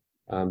survey,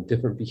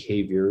 different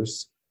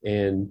behaviors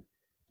and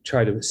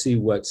try to see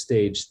what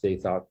stage they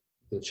thought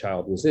the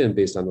child was in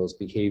based on those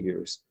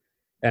behaviors.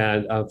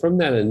 And from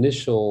that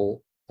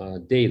initial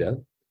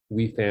data,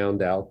 we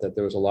found out that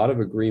there was a lot of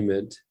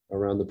agreement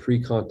around the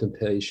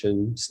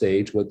pre-contemplation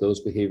stage, what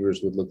those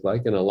behaviors would look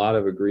like, and a lot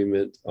of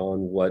agreement on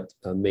what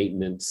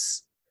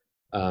maintenance,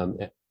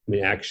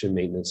 action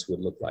maintenance would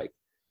look like.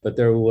 But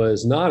there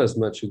was not as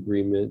much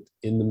agreement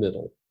in the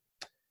middle.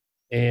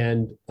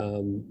 And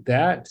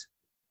that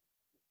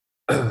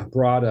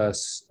brought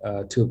us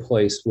to a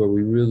place where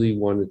we really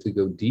wanted to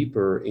go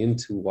deeper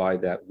into why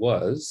that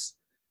was,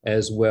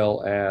 as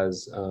well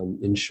as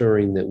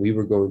ensuring that we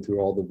were going through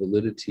all the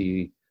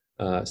validity,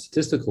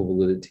 statistical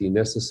validity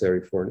necessary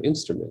for an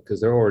instrument,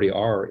 because there already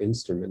are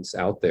instruments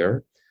out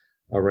there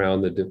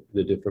around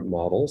the different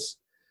models.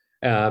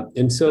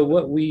 And so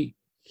what we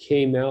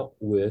came out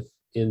with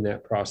in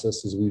that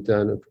process is we've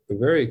done a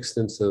very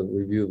extensive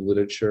review of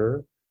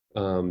literature,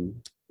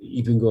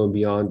 even going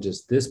beyond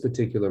just this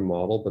particular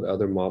model, but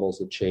other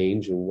models of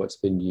change and what's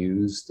been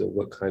used,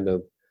 what kind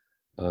of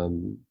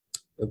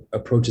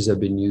approaches have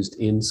been used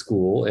in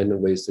school and the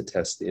ways to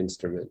test the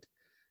instrument.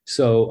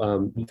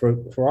 So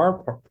for our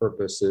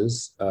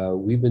purposes,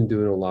 we've been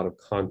doing a lot of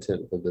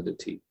content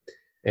validity.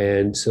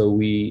 And so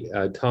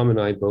Tom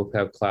and I both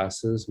have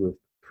classes with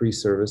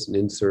pre-service and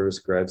in-service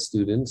grad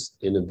students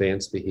in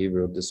advanced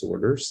behavioral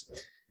disorders.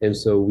 And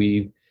so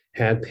we've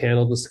had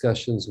panel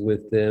discussions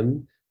with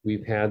them.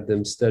 We've had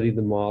them study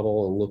the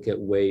model and look at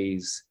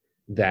ways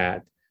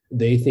that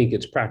they think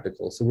it's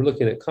practical. So we're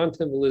looking at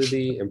content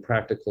validity and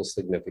practical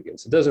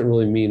significance. It doesn't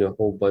really mean a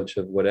whole bunch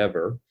of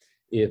whatever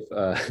if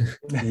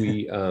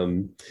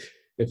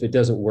if it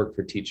doesn't work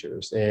for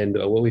teachers. And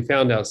what we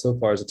found out so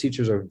far is the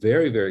teachers are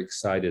very, very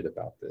excited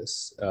about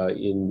this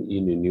in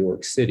New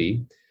York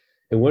City.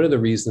 And one of the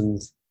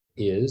reasons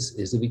is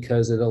it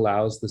because it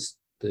allows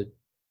the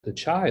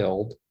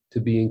child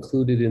to be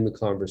included in the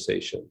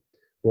conversation.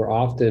 Where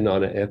often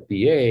on an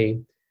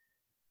FBA,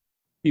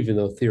 even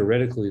though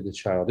theoretically the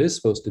child is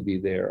supposed to be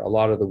there, a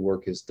lot of the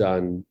work is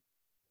done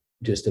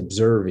just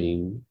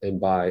observing and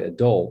by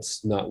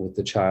adults, not with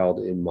the child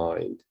in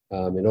mind.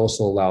 It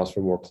also allows for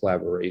more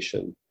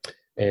collaboration.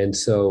 And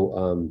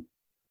so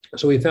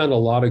we found a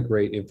lot of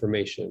great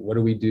information. What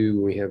do we do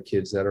when we have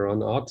kids that are on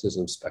the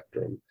autism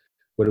spectrum?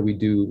 What do we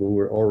do when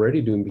we're already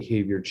doing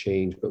behavior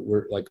change, but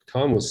we're, like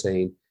Tom was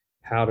saying,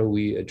 how do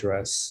we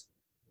address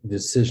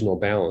decisional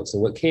balance?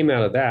 And what came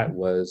out of that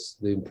was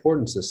the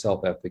importance of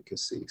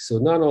self-efficacy. So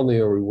not only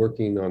are we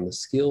working on the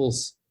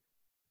skills,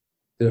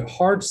 the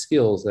hard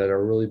skills that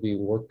are really being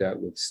worked at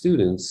with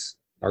students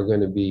are going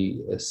to be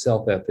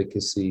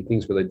self-efficacy,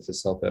 things related to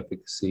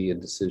self-efficacy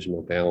and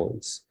decisional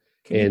balance.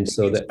 Can you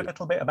speak a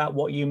little bit about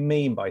what you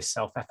mean by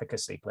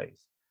self-efficacy, please?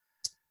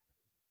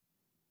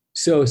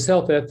 So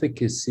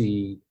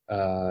self-efficacy,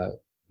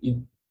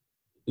 in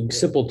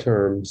simple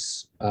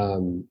terms,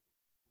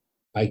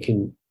 I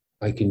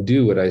can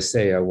do what I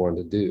say I want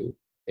to do.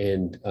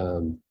 And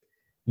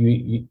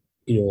you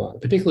know,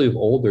 particularly with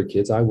older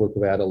kids, I work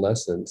with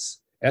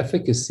adolescents,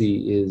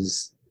 efficacy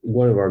is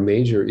one of our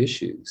major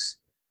issues.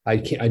 I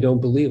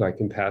don't believe I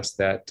can pass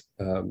that.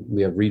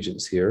 We have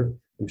regents here.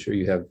 I'm sure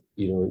you have,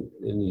 you know,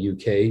 in the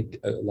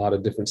UK, a lot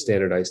of different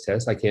standardized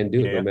tests. I can't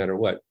do it no matter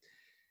what.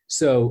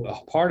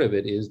 So part of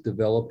it is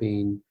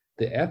developing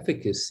the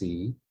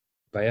efficacy.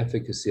 By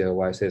efficacy,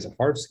 why I say it's a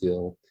hard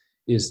skill,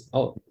 is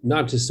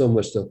not just so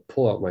much to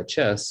pull out my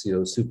chest, you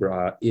know,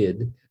 super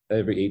id.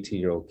 Every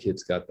 18-year-old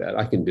kid's got that.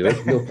 I can do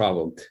it, no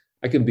problem.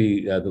 I can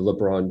be the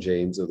LeBron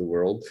James of the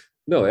world.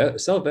 No,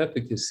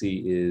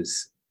 self-efficacy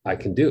is I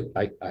can do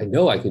it. I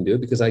know I can do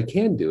it because I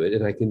can do it,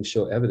 and I can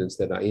show evidence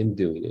that I am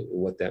doing it and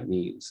what that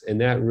means. And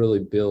that really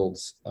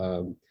builds,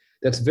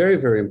 that's very,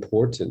 very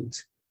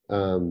important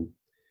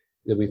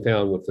that we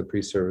found with the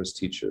pre-service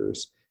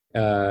teachers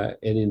and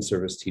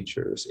in-service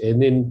teachers.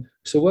 And then,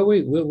 so what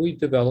we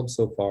developed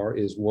so far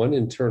is one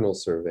internal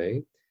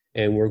survey,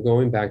 and we're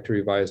going back to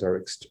revise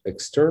our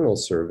external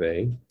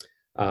survey.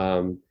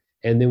 And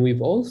then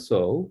we've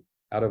also,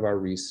 out of our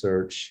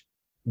research,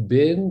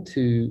 been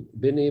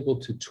able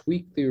to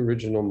tweak the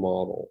original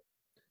model.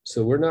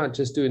 So we're not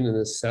just doing an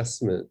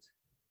assessment.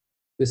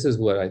 This is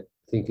what I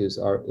think is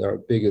our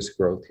biggest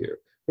growth here.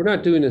 We're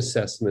not doing an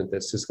assessment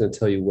that's just going to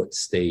tell you what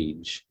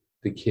stage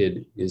the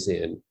kid is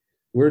in.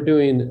 We're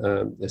doing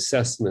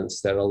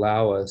assessments that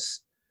allow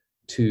us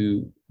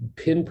to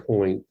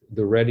pinpoint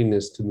the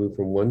readiness to move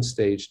from one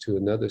stage to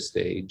another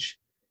stage,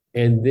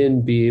 and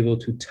then be able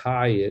to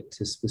tie it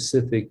to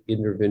specific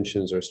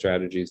interventions or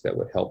strategies that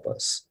would help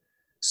us.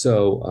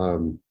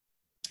 So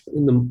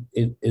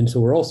and so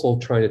we're also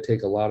trying to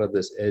take a lot of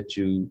this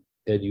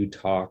edu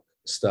talk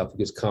stuff. It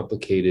gets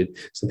complicated.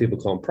 Some people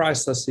call them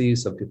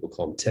processes, some people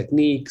call them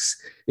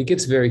techniques. It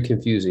gets very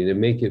confusing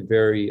and make it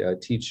very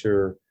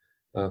teacher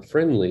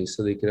friendly,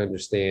 so they can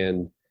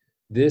understand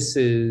this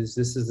is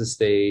the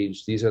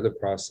stage, these are the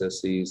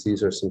processes,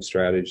 these are some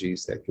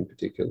strategies that can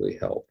particularly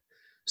help.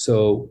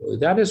 So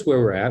that is where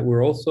we're at.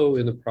 We're also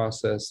in the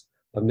process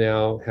of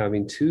now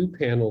having 2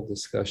 panel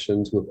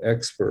discussions with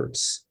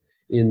experts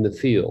in the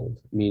field,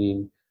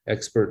 meaning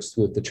experts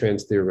with the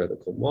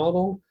Transtheoretical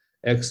Model,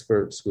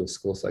 experts with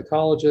school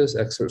psychologists,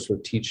 experts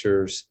with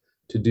teachers,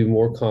 to do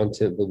more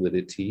content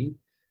validity.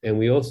 And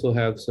we also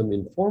have some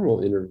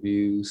informal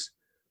interviews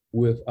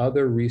with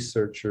other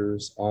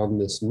researchers on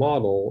this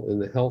model in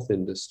the health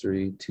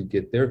industry to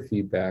get their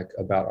feedback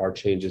about our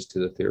changes to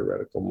the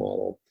theoretical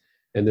model.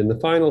 And then the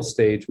final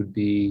stage would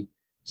be,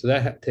 so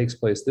that takes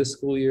place this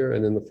school year,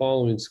 and then the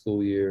following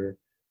school year,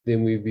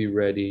 then we'd be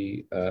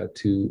ready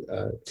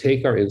to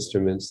take our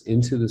instruments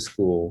into the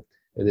school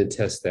and then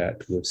test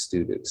that with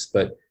students.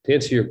 But to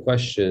answer your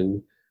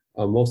question,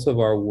 most of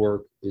our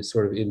work is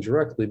sort of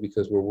indirectly,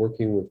 because we're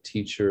working with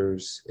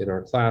teachers in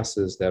our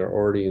classes that are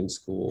already in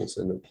schools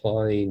and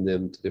applying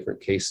them to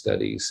different case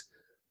studies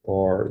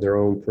or their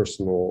own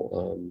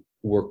personal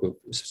work with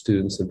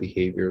students and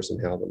behaviors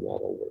and how the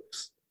model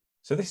works.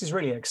 So this is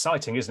really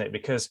exciting, isn't it?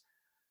 Because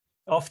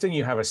often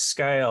you have a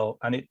scale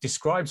and it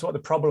describes what the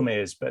problem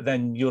is, but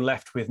then you're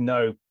left with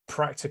no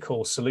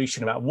practical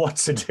solution about what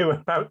to do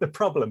about the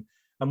problem.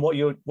 And what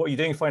you're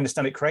doing, if I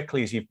understand it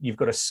correctly, is you've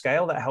got a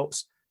scale that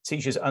helps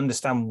teachers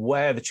understand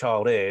where the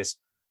child is,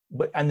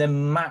 and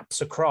then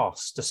maps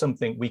across to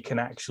something we can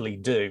actually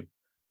do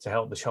to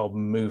help the child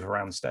move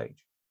around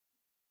stage.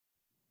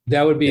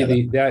 That would be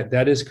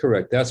that is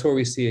correct. That's where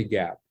we see a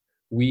gap.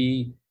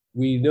 We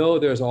know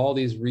there's all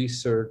these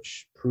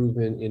research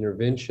proven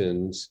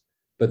interventions,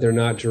 but they're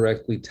not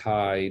directly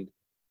tied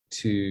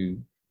to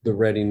the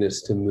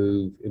readiness to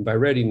move. And by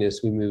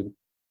readiness, we move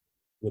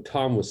what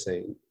Tom was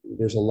saying.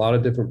 There's a lot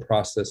of different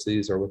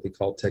processes, or what they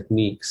call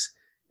techniques,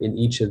 in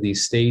each of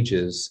these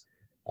stages.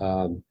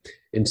 And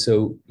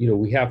so,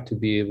 we have to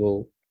be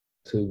able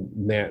to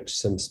match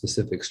some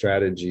specific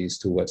strategies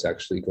to what's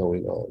actually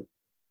going on.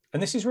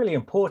 And this is really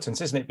important,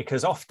 isn't it?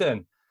 Because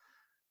often,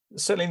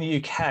 certainly in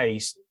the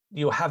UK,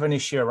 you'll have an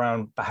issue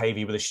around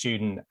behavior with a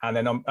student, and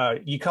then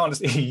you can't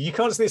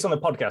see this on the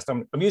podcast.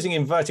 I'm using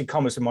inverted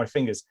commas with my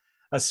fingers.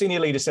 A senior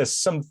leader says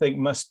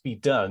something must be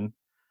done,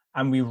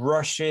 and we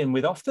rush in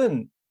with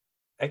often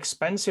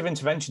expensive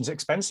interventions,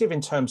 expensive in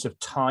terms of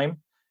time,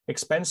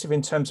 expensive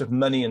in terms of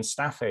money and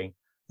staffing,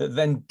 that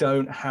then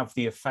don't have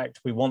the effect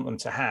we want them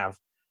to have.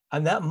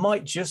 And that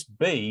might just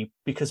be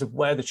because of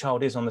where the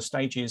child is on the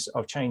stages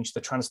of change,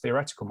 the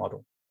Transtheoretical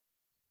model.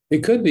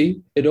 It could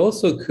be. It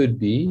also could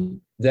be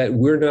that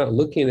we're not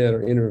looking at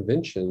our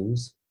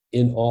interventions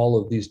in all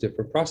of these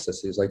different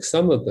processes. Like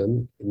some of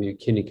them,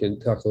 Kenny can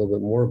talk a little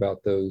bit more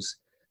about those.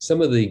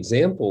 Some of the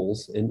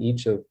examples in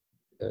each of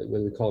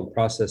what we call them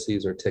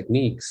processes or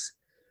techniques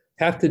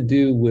have to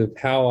do with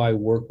how I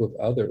work with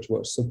others,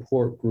 what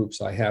support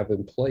groups I have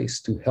in place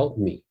to help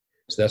me.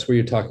 So that's where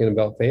you're talking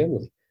about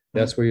family.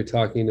 That's where you're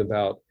talking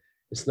about,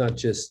 it's not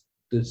just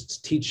the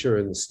teacher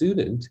and the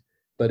student,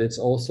 but it's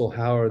also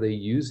how are they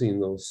using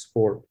those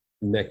support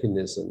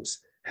mechanisms?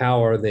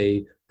 How are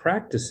they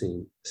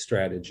practicing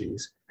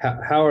strategies?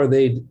 How are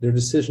their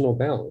decisional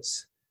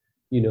balance?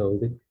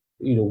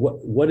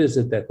 What is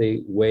it that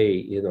they weigh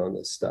in on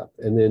this stuff?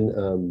 And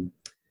then,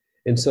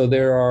 and so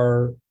there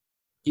are,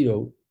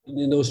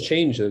 and those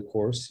change, of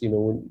course,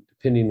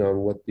 depending on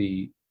what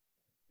the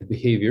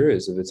behavior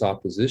is. If it's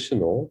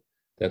oppositional,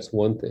 that's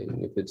one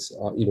thing. If it's,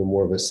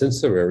 more of a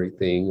sensory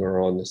thing or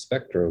on the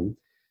spectrum,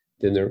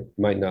 then there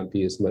might not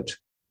be as much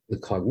the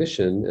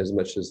cognition as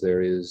much as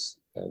there is,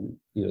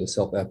 the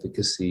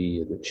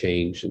self-efficacy and the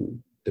change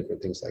and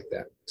different things like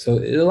that. So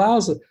it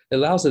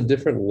allows a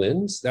different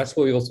lens. That's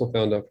what we also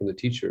found out from the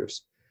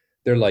teachers.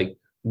 They're like,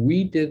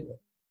 we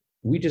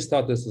just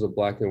thought this was a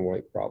black and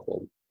white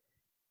problem.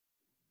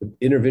 The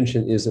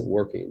intervention isn't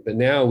working, but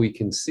now we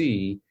can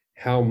see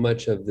how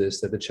much of this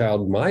that the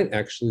child might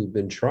actually have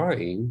been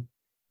trying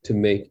to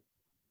make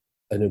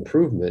an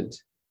improvement,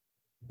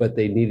 but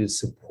they needed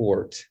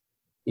support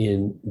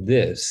in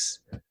this,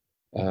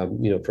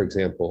 for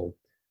example,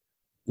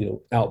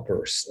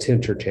 outbursts,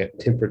 temper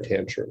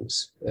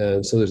tantrums.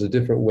 And so there's a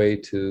different way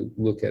to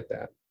look at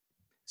that.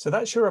 So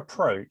that's your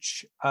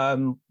approach.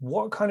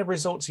 What kind of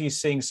results are you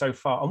seeing so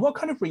far? And what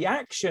kind of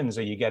reactions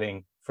are you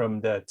getting from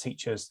the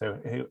teachers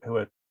who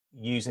are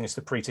using this,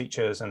 the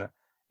pre-teachers and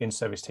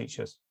in-service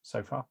teachers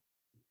so far?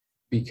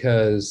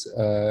 Because,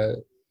 I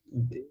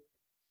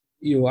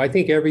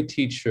think every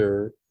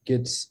teacher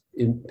gets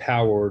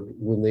empowered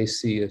when they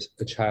see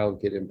a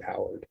child get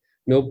empowered.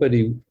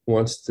 Nobody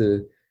wants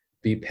to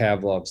be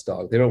Pavlov's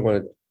dog. They don't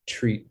want to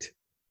treat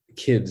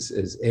kids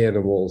as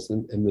animals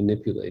and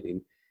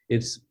manipulating.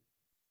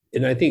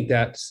 And I think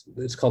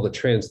it's called the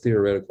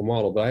Transtheoretical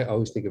model, but I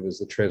always think of it as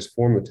the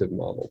transformative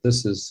model.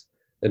 This is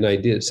an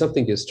idea,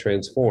 something gets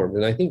transformed.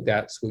 And I think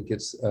that's what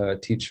gets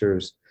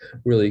teachers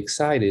really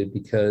excited,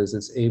 because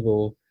it's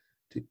able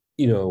to,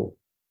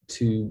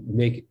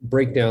 to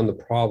break down the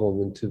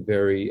problem into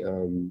very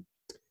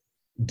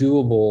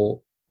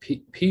doable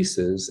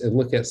pieces and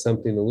look at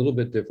something a little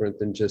bit different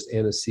than just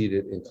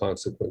antecedent and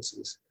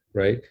consequences,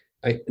 right?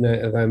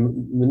 If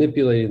I'm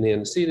manipulating the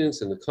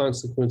antecedents and the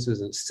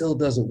consequences and it still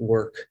doesn't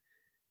work,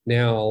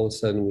 now all of a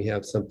sudden we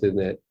have something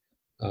that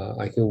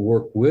I can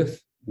work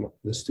with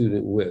the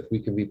student with, we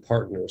can be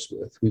partners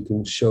with, we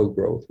can show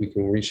growth, we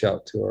can reach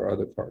out to our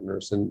other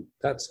partners. And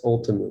that's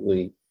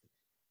ultimately,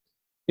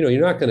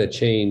 you're not going to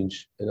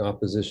change an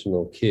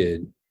oppositional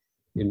kid.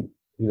 You're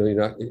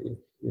not,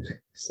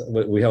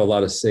 but we have a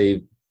lot of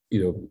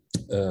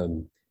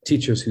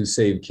teachers who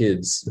save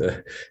kids,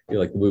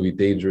 like the movie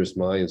Dangerous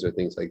Minds or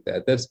things like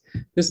that. This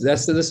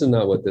is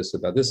not what this is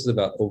about. This is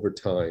about, over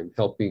time,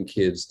 helping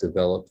kids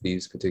develop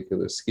these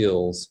particular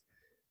skills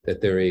that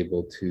they're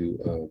able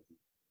to,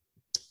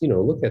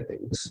 look at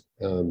things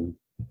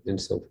and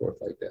so forth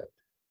like that.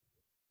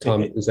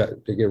 Tom, did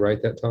I get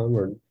right that, Tom?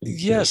 Or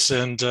yes,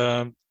 and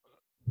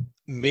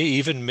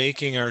even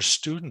making our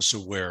students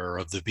aware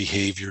of the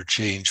behavior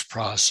change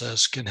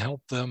process can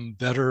help them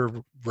better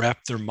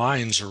wrap their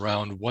minds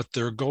around what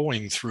they're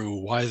going through,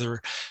 why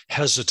they're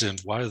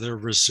hesitant, why they're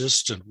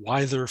resistant,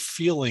 why they're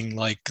feeling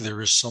like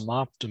there is some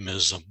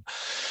optimism.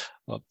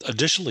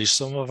 Additionally,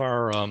 some of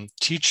our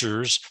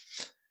teachers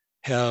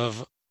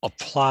have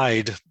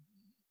applied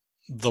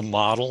the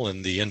model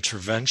and the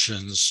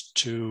interventions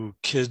to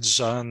kids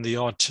on the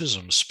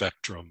autism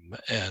spectrum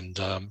and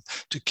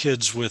to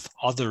kids with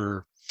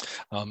other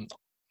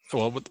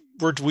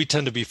we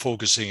tend to be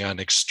focusing on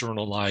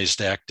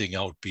externalized acting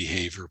out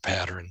behavior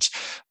patterns,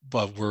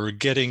 but we're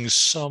getting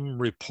some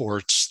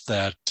reports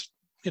that,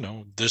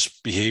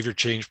 this behavior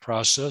change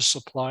process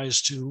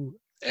applies to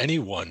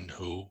anyone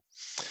who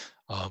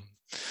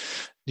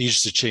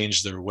needs to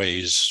change their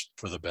ways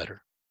for the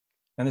better.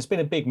 And there's been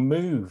a big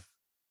move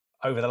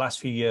over the last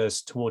few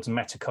years towards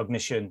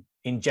metacognition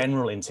in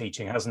general in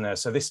teaching, hasn't there?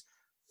 So this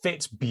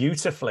fits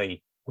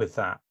beautifully with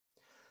that.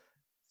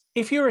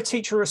 If you're a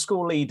teacher or a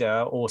school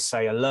leader, or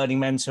say a learning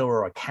mentor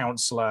or a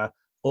counselor,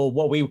 or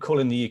what we would call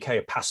in the UK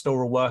a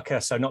pastoral worker,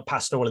 so not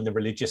pastoral in the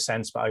religious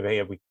sense, but over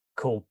here we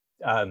call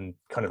kind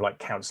of like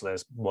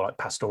counselors, more like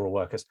pastoral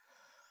workers,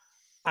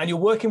 and you're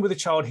working with a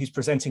child who's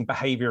presenting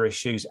behavior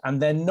issues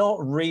and they're not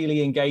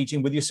really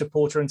engaging with your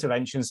support or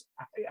interventions,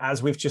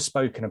 as we've just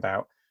spoken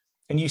about,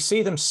 and you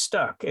see them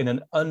stuck in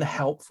an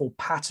unhelpful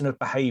pattern of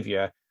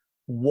behavior,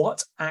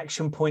 what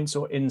action points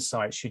or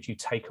insights should you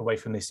take away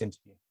from this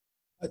interview?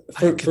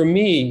 For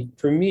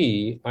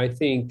me, I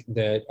think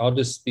that I'll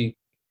just speak,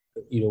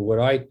 what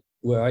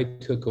I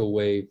took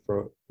away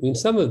from,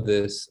 some of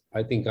this,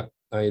 I think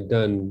I had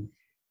done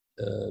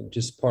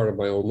just part of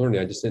my own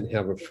learning. I just didn't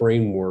have a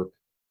framework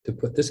to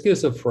put. This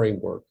gives a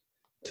framework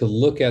to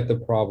look at the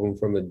problem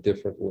from a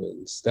different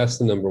lens. That's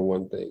the number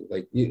one thing.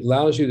 Like, it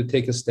allows you to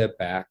take a step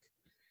back.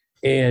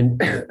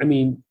 And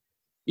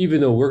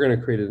even though we're going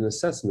to create an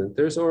assessment,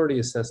 there's already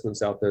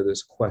assessments out there,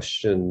 there's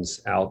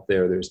questions out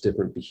there, there's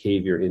different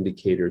behavior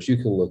indicators, you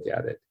can look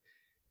at it.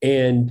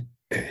 And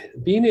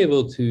being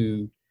able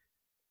to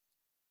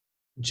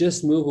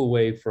just move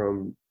away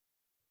from,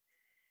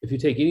 if you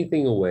take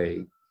anything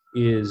away,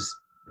 is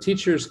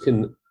teachers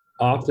can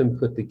often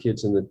put the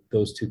kids in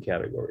those two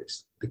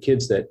categories. The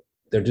kids that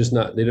they just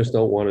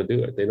don't want to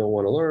do it. They don't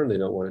want to learn, they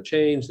don't want to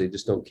change, they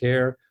just don't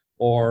care.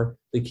 Or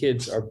the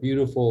kids are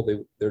beautiful,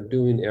 they're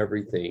doing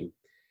everything.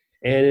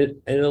 And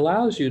it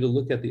allows you to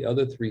look at the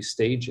other three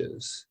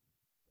stages.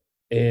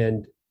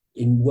 And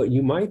in what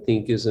you might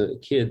think is a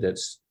kid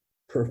that's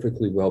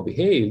perfectly well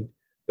behaved,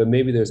 but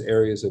maybe there's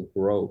areas of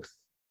growth.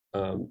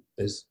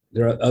 As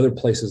there are other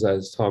places,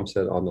 as Tom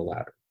said, on the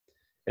ladder.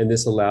 And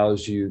this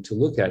allows you to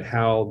look at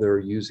how they're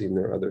using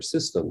their other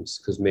systems,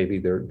 because maybe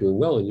they're doing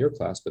well in your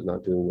class, but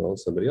not doing well in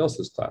somebody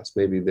else's class.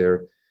 Maybe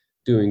they're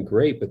doing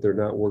great, but they're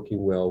not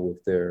working well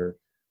with their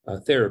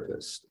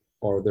therapist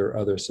or their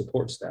other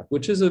support staff,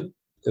 which is a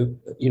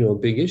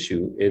big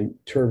issue in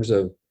terms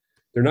of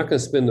they're not going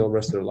to spend the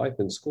rest of their life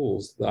in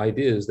schools. The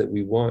idea is that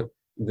we want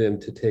them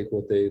to take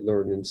what they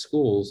learn in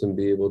schools and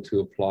be able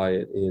to apply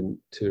it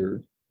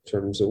into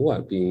terms of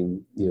what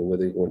being,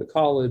 whether you're going to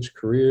college,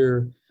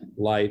 career,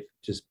 life,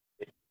 just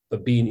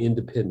being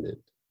independent,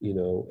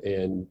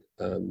 and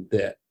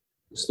that.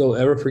 So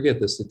don't ever forget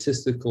the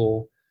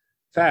statistical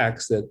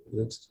facts that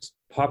the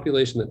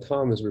population that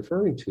Tom is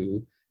referring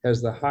to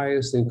has the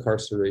highest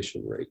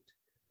incarceration rate,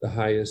 the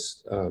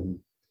highest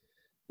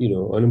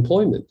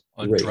unemployment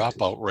rate.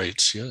 Dropout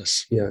rates,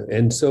 yes. Yeah,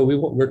 and so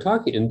we're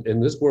talking,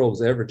 and this world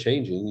is ever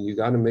changing. You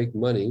got to make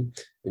money,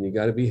 and you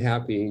got to be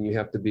happy, and you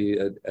have to be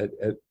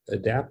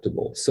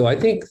adaptable. So I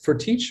think for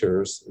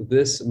teachers,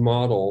 this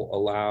model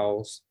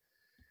allows.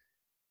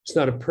 It's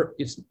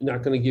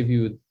not going to give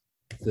you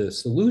the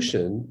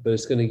solution, but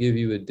it's going to give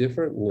you a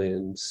different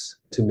lens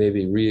to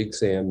maybe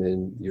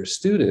re-examine your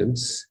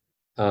students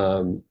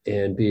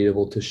and be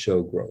able to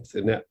show growth.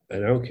 And I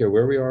don't care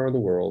where we are in the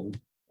world.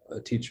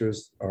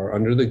 teachers are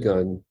under the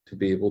gun to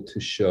be able to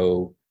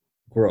show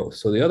growth.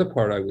 So the other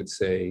part I would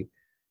say,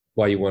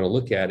 why you want to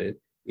look at it,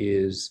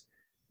 is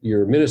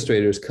your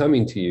administrators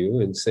coming to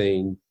you and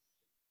saying,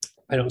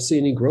 I don't see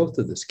any growth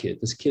of this kid.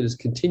 This kid is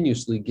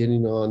continuously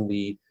getting on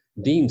the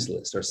dean's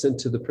list or sent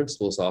to the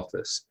principal's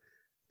office.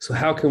 So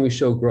how can we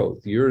show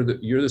growth? You're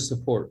the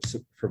support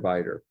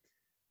provider.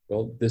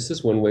 Well, this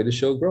is one way to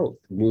show growth,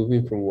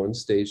 moving from one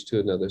stage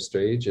to another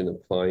stage and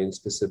applying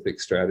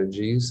specific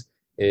strategies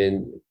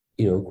and,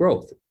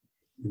 growth.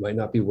 We might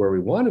not be where we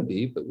want to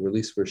be, but at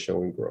least we're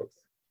showing growth.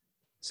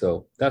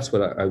 So that's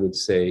what I would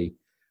say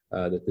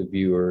that the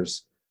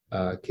viewers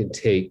can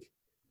take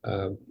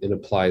and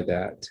apply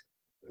that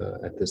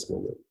at this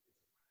moment.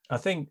 I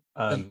think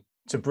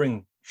to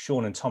bring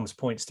Sean and Tom's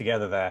points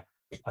together there,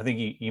 I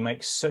think you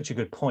make such a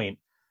good point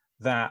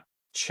that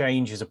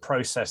change is a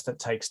process that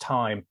takes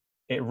time.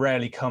 It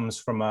rarely comes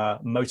from a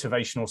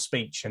motivational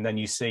speech, and then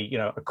you see,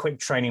 a quick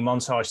training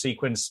montage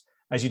sequence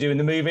as you do in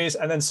the movies,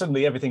 and then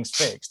suddenly everything's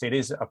fixed. It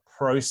is a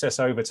process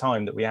over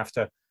time that we have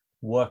to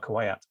work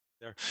away at.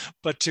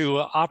 But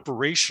to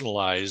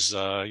operationalize,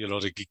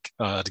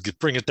 to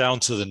bring it down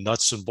to the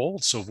nuts and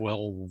bolts of,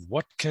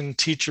 what can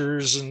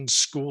teachers and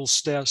school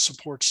staff,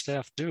 support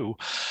staff do?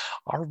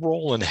 Our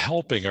role in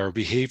helping our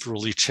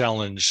behaviorally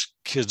challenged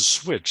kids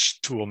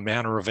switch to a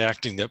manner of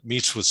acting that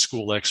meets with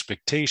school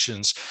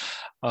expectations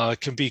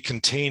can be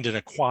contained in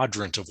a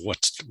quadrant of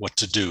what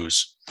to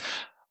do's.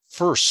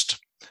 First,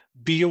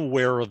 be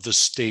aware of the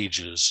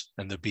stages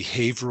and the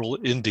behavioral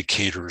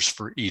indicators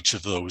for each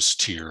of those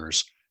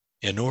tiers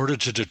in order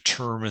to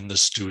determine the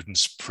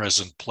student's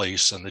present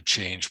place in the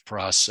change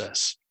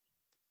process.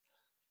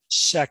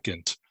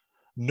 Second,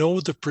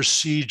 know the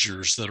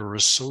procedures that are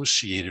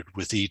associated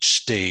with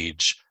each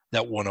stage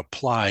that, when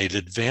applied,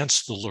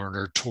 advance the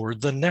learner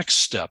toward the next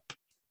step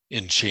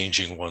in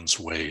changing one's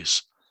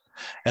ways.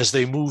 As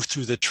they move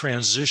through the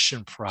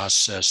transition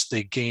process,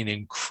 they gain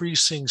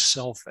increasing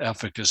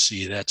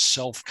self-efficacy, that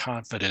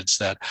self-confidence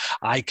that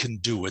I can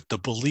do it, the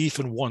belief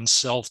in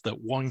oneself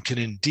that one can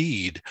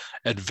indeed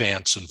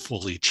advance and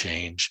fully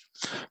change.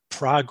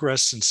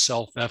 Progress and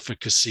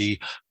self-efficacy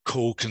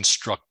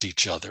co-construct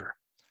each other.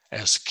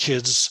 As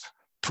kids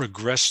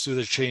progress through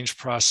the change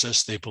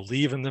process, they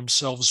believe in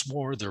themselves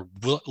more, they're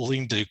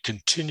willing to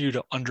continue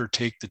to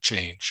undertake the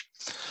change.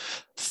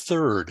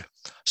 Third,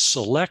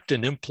 select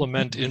and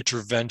implement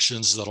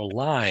interventions that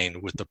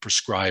align with the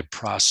prescribed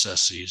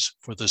processes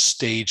for the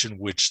stage in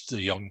which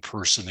the young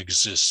person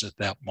exists at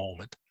that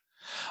moment.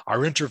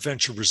 Our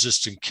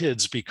intervention-resistant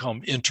kids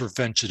become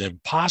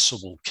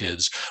intervention-impossible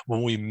kids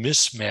when we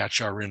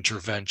mismatch our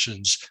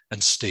interventions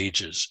and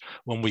stages,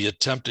 when we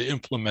attempt to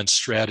implement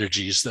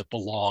strategies that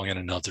belong in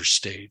another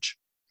stage.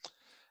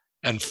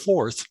 And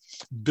fourth,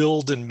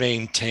 build and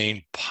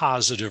maintain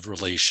positive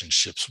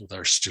relationships with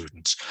our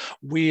students.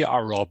 We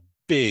are a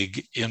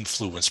big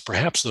influence,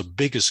 perhaps the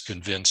biggest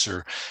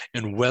convincer,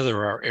 in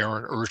whether our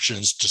errant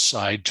urchins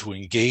decide to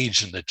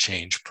engage in the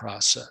change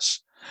process.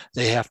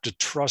 They have to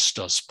trust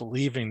us,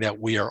 believing that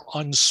we are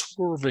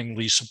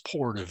unswervingly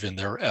supportive in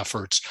their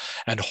efforts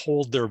and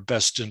hold their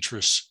best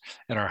interests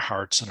in our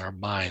hearts and our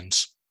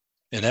minds.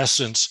 In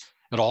essence,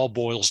 it all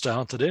boils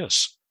down to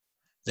this: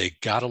 they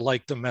gotta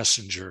like the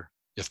messenger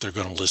if they're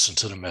going to listen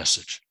to the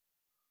message.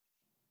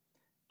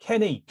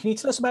 Kenny, can you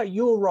tell us about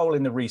your role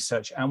in the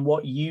research and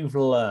what you've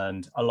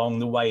learned along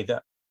the way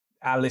that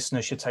our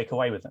listeners should take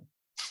away with them?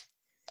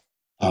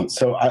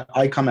 So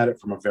I come at it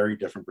from a very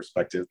different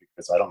perspective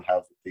because I don't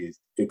have the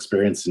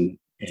experience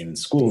in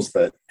schools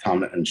that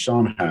Tom and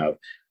Sean have.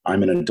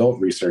 I'm an adult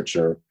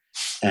researcher,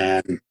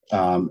 and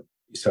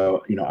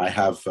so I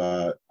have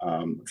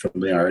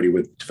familiarity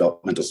with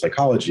developmental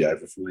psychology. I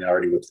have a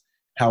familiarity with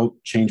how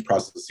change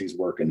processes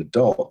work in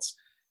adults,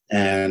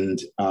 and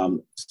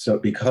so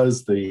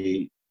because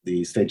the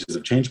stages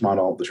of change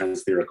model, the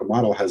Transtheoretical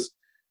model, has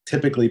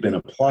typically been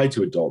applied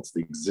to adults,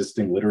 the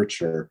existing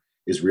literature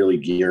is really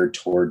geared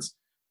towards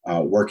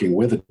working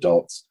with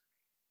adults.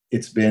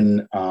 It's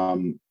been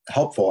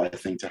helpful, I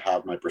think, to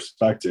have my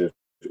perspective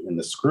in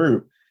this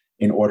group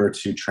in order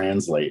to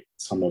translate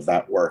some of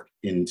that work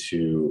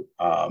into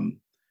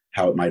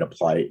how it might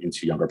apply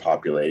into younger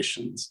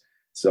populations.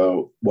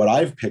 So what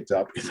I've picked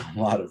up is a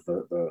lot of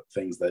the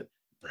things that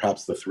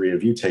perhaps the three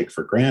of you take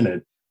for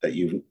granted, that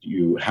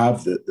you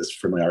have this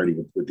familiarity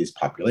with these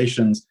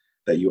populations,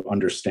 that you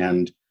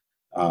understand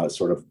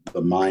sort of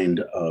the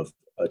mind of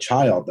a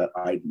child that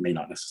I may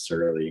not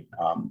necessarily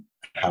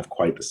have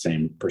quite the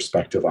same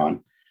perspective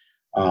on.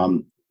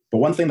 But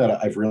one thing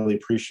that I've really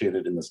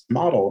appreciated in this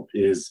model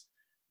is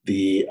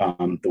the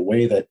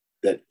way that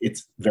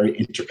it's very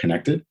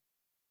interconnected.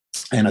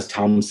 And as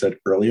Tom said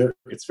earlier,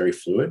 it's very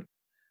fluid.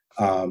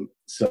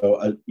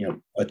 So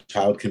a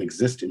child can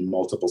exist in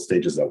multiple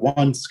stages at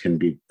once, can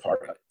be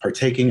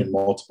partaking in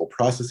multiple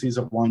processes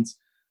at once.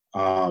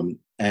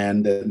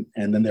 And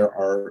then there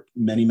are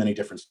many, many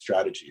different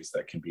strategies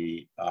that can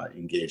be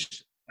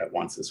engaged at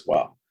once as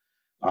well.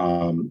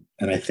 And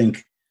I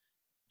think,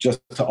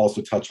 just to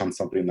also touch on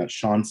something that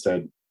Sean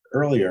said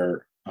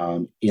earlier,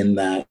 in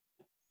that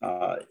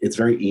it's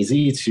very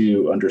easy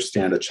to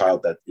understand a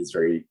child that is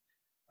very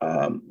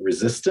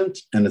resistant,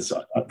 and it's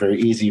very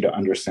easy to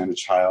understand a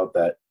child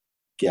that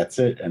gets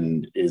it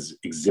and is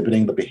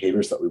exhibiting the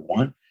behaviors that we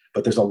want.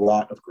 But there's a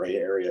lot of gray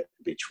area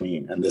in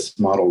between, and this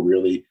model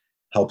really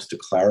helps to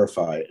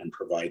clarify and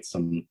provide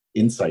some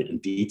insight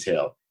and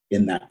detail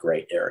in that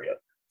gray area.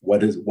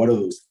 What are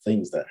those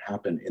things that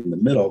happen in the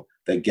middle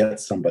that get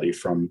somebody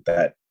from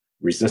that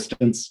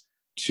resistance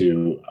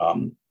to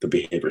the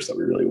behaviors that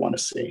we really want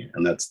to see?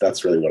 And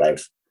that's really what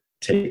I've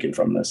taken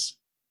from this.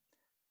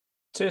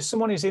 To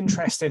someone who's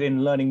interested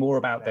in learning more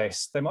about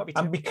this, there might be,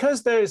 and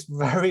because there's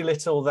very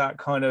little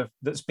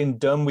that's been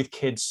done with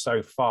kids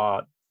so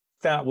far,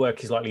 that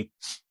work is likely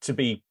to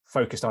be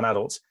focused on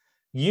adults.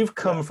 You've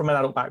come from an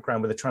adult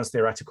background with a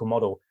transtheoretical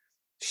model.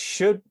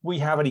 Should we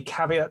have any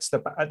caveats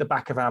at the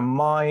back of our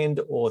mind,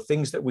 or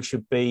things that we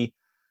should be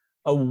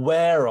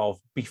aware of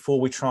before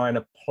we try and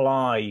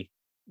apply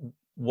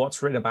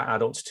what's written about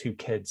adults to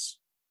kids?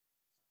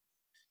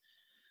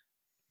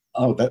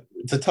 Oh,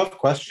 it's a tough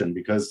question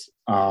because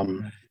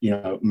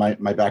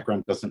my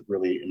background doesn't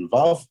really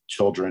involve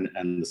children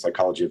and the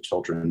psychology of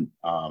children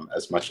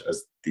as much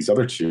as these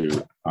other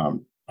two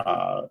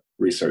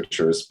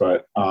researchers.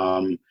 But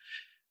I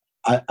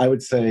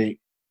would say,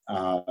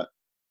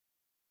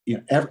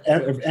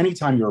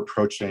 anytime you're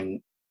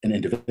approaching an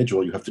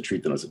individual, you have to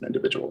treat them as an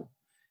individual,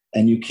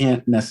 and you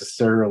can't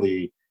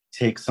necessarily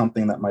take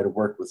something that might have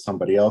worked with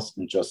somebody else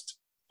and just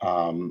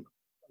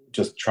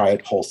try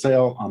it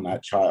wholesale on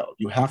that child.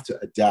 You have to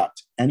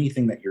adapt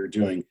anything that you're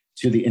doing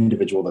to the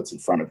individual that's in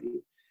front of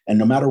you. And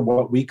no matter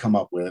what we come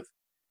up with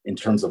in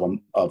terms of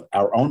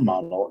our own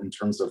model, in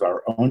terms of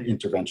our own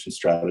intervention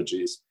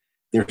strategies,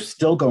 they're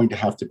still going to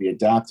have to be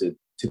adapted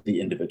to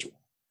the individual.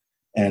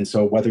 And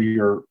so whether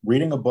you're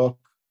reading a book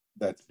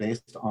that's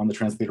based on the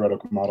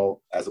Transtheoretical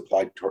model as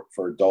applied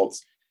for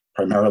adults,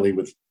 primarily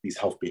with these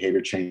health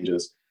behavior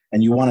changes,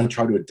 and you want to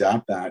try to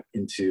adapt that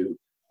into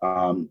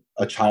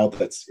a child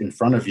that's in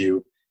front of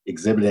you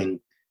exhibiting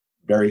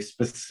very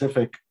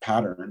specific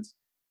patterns,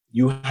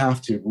 you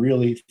have to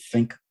really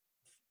think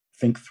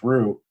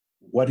through,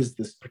 what does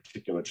this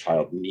particular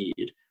child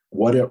need?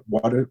 What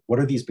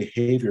are these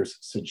behaviors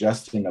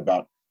suggesting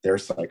about their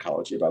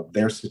psychology, about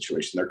their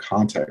situation, their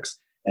context,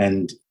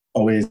 and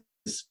always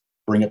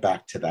bring it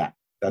back to that.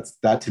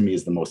 That to me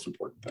is the most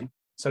important thing.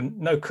 So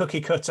no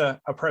cookie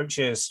cutter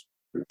approaches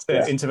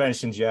to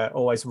interventions yet,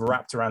 always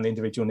wrapped around the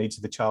individual needs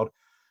of the child.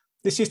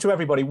 This is to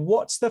everybody.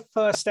 What's the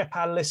first step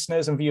our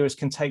listeners and viewers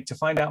can take to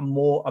find out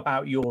more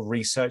about your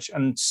research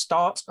and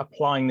start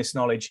applying this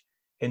knowledge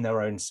in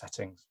their own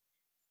settings?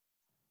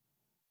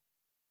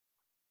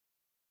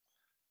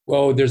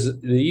 Well, the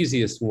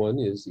easiest one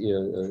is,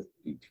 you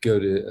go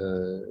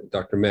to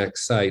Dr.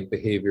 Mack's site,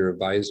 Behavior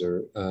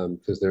Advisor,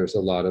 because there's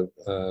a lot of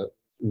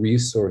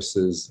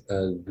resources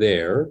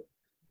there.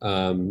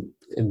 And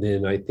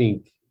then I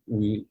think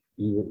we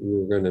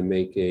were going to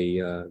make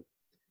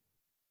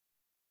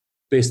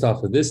based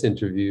off of this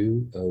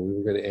interview, we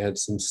were going to add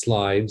some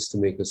slides to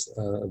make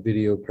a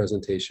video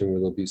presentation where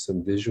there'll be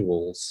some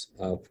visuals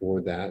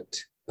for that.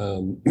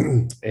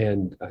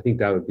 And I think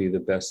that would be the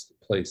best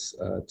place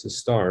to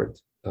start.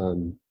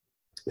 And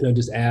I'll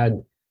just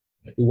add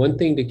one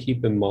thing to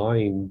keep in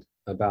mind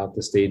about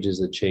the stages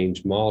of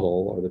change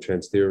model, or the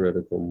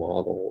transtheoretical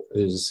model,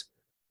 is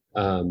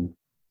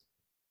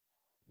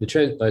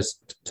as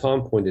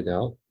Tom pointed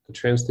out, the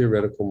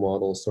transtheoretical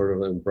model is sort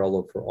of an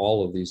umbrella for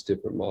all of these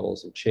different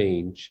models of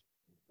change.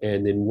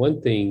 And then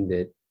one thing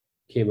that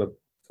came up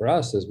for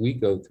us as we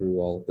go through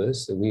all of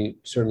this, and we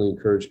certainly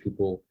encourage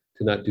people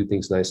to not do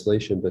things in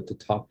isolation, but to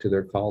talk to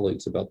their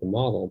colleagues about the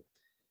model,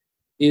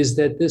 is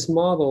that this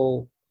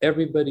model,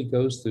 everybody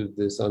goes through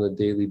this on a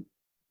daily.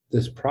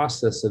 This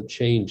process of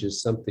change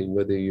is something,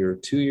 whether you're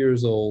 2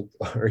 years old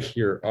or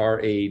you're our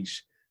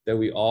age, that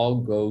we all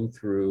go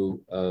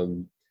through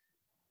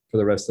for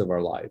the rest of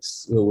our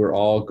lives. So we're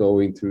all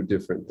going through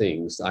different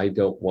things. I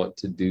don't want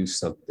to do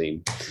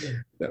something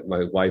that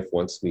my wife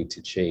wants me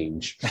to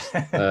change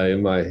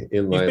in my life.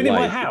 You've been in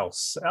my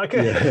house.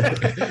 Okay.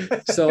 Yeah.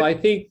 So I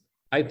think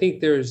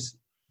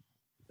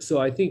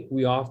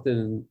we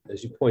often,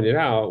 as you pointed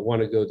out,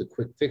 want to go to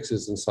quick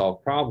fixes and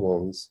solve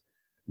problems.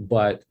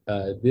 But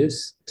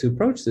to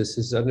approach this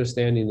is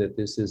understanding that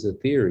this is a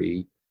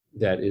theory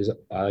that is,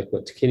 like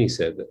what Kenny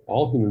said, that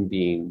all human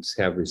beings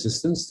have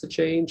resistance to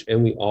change,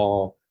 and we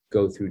all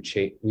go through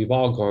change. We've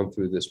all gone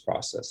through this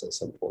process at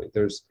some point.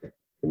 No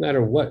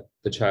matter what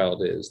the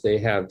child is, they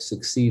have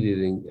succeeded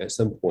in at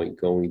some point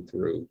going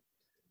through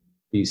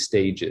these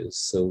stages.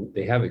 So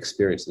they have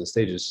experience in the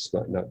stages, just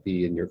might not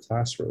be in your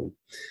classroom.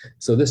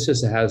 So this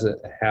just has a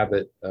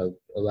habit of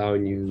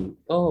allowing you,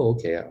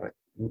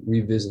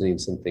 revisiting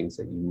some things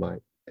that you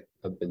might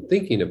have been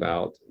thinking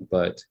about,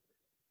 but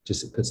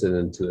just puts it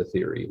into a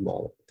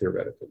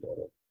theoretical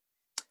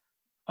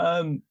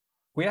model.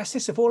 We asked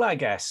this of all our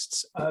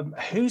guests.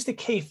 Who's the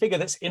key figure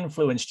that's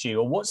influenced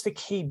you, or what's the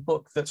key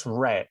book that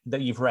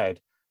you've read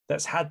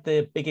that's had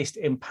the biggest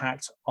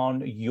impact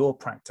on your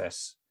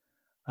practice?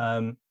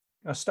 I'll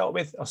start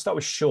with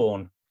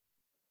Sean.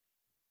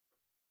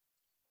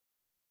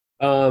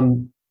 I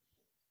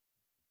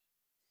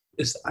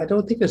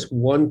don't think it's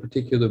one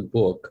particular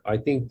book. I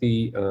think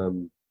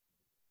there's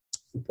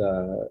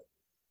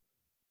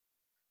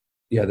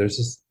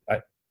this.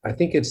 I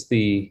think it's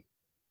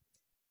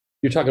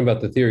you're talking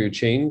about the theory of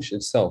change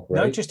itself,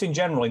 right? No, just in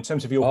general, in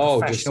terms of your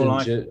professional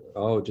life.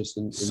 Just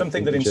in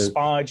something that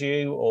inspired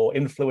you or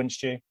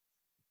influenced you.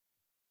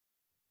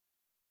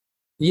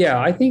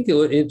 Yeah, I think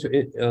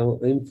it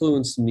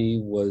influenced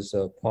me was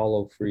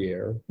Paulo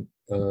Freire,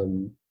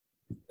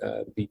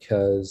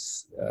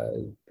 because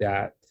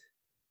that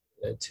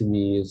to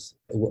me is,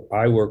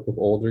 I work with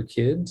older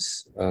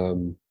kids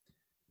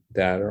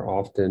that are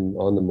often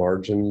on the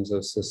margins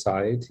of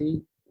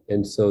society.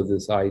 And so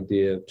this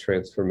idea of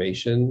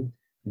transformation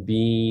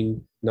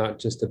being not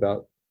just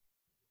about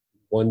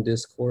one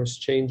discourse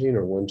changing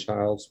or one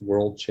child's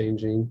world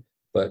changing,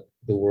 but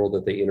the world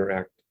that they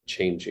interact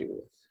changing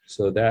with.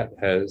 So that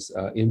has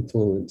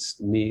influenced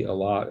me a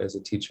lot as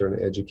a teacher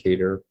and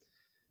educator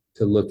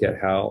to look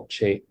at how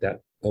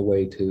a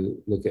way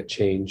to look at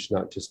change,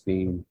 not just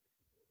being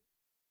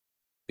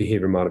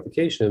behavior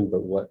modification, but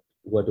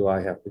what do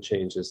I have to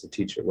change as a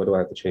teacher? What do I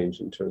have to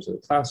change in terms of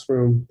the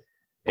classroom?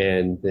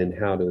 And then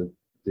how do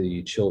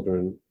the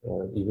children,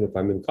 even if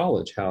I'm in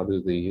college, how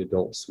do the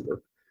adults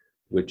work?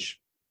 Which,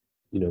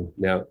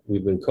 now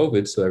we've been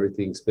COVID, so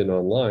everything's been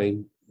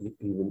online,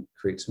 even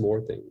creates more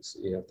things.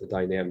 You have the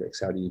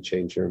dynamics. How do you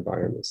change your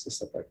environments and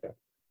stuff like that?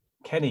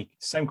 Kenny,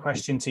 same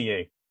question to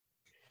you.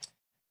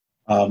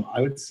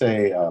 I would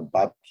say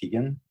Bob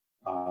Keegan,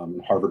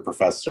 Harvard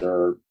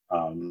professor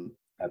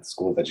at the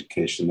School of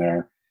Education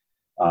there.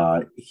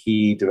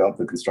 He developed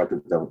the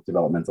constructive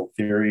developmental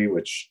theory,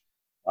 which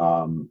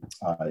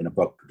in a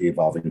book, The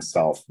Evolving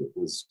Self,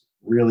 was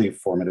really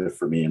formative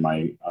for me in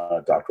my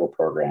doctoral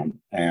program,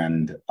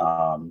 and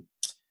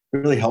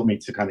really helped me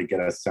to kind of get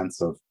a sense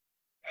of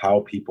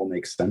how people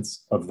make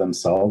sense of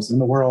themselves in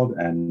the world,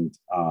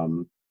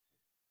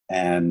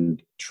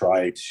 and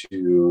try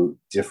to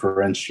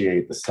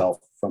differentiate the self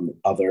from the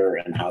other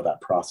and how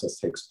that process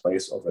takes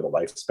place over the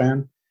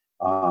lifespan.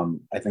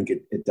 I think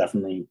it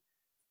definitely,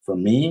 for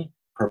me,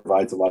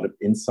 provides a lot of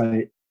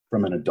insight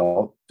from an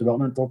adult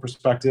developmental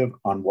perspective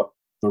on what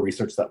the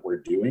research that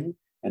we're doing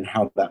and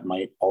how that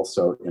might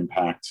also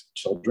impact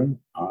children,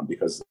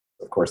 because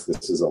of course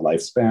this is a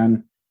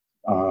lifespan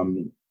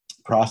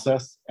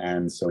process,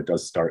 and so it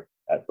does start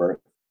at birth.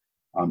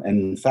 And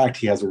in fact,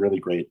 he has a really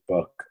great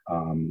book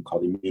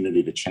called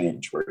Immunity to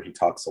Change, where he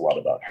talks a lot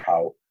about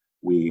how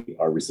we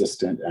are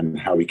resistant and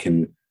how we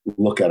can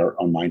look at our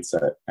own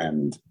mindset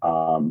and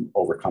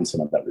overcome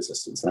some of that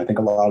resistance. And I think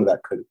a lot of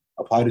that could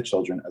apply to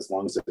children as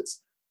long as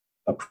it's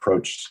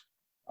approached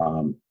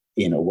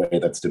in a way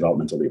that's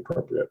developmentally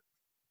appropriate.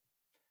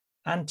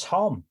 And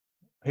Tom,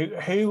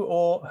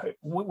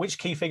 which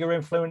key figure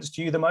influenced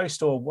you the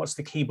most, or what's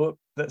the key book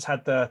that's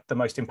had the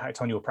most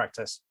impact on your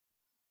practice?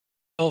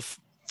 Well,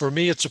 for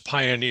me, it's a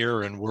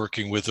pioneer in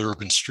working with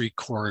urban street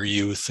corner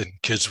youth and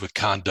kids with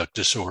conduct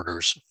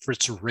disorders.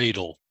 Fritz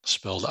Radel,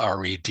 spelled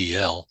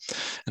R-E-D-L,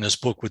 in his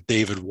book with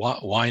David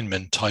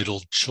Weinman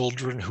titled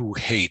Children Who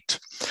Hate.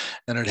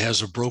 And it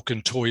has a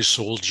broken toy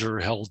soldier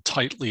held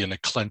tightly in a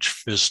clenched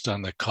fist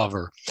on the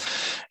cover.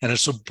 And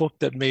it's a book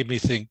that made me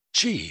think,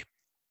 gee,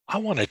 I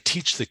want to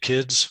teach the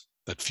kids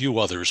that few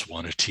others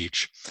want to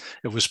teach.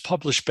 It was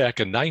published back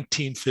in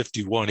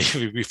 1951,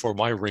 even before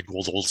my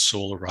wrinkled old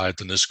soul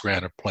arrived on this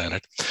granite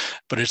planet,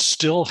 but it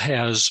still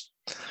has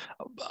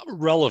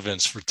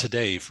relevance for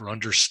today for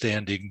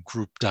understanding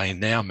group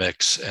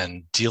dynamics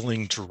and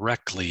dealing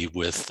directly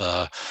with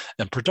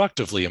and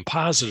productively and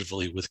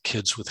positively with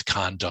kids with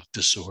conduct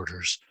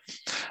disorders.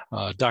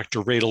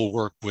 Dr. Radel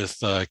worked with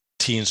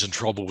teens in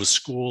trouble with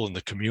school and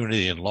the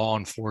community and law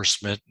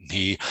enforcement. And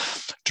he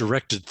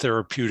directed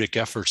therapeutic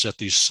efforts at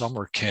these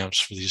summer camps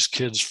for these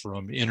kids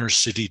from inner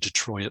city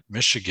Detroit,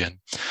 Michigan.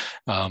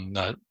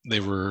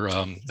 They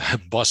were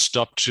bussed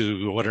up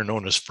to what are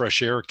known as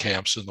fresh air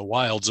camps in the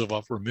wilds of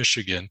upper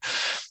Michigan.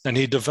 And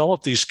he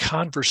developed these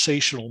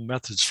conversational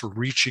methods for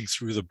reaching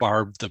through the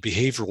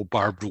behavioral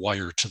barbed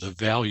wire to the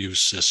value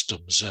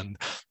systems and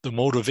the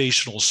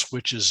motivational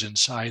switches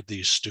inside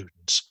these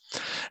students.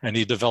 And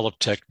he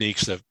developed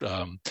techniques that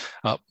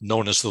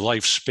known as the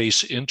life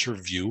space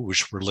interview,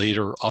 which were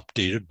later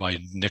updated by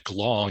Nick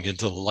Long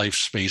into the life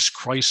space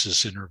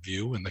crisis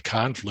interview and the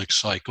conflict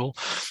cycle,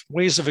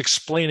 ways of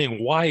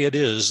explaining why it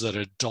is that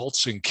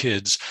adults and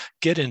kids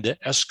get into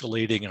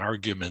escalating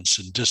arguments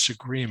and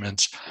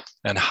disagreements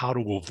and how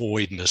to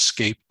avoid and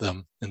escape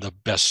them in the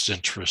best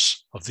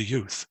interests of the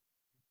youth.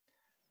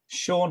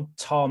 Sean,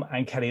 Tom,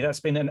 and Kelly, that's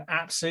been an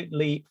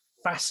absolutely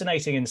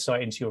fascinating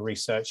insight into your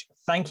research.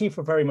 Thank you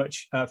very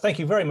much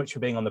for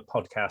being on the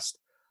podcast.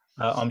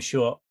 I'm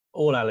sure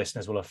all our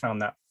listeners will have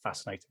found that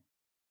fascinating.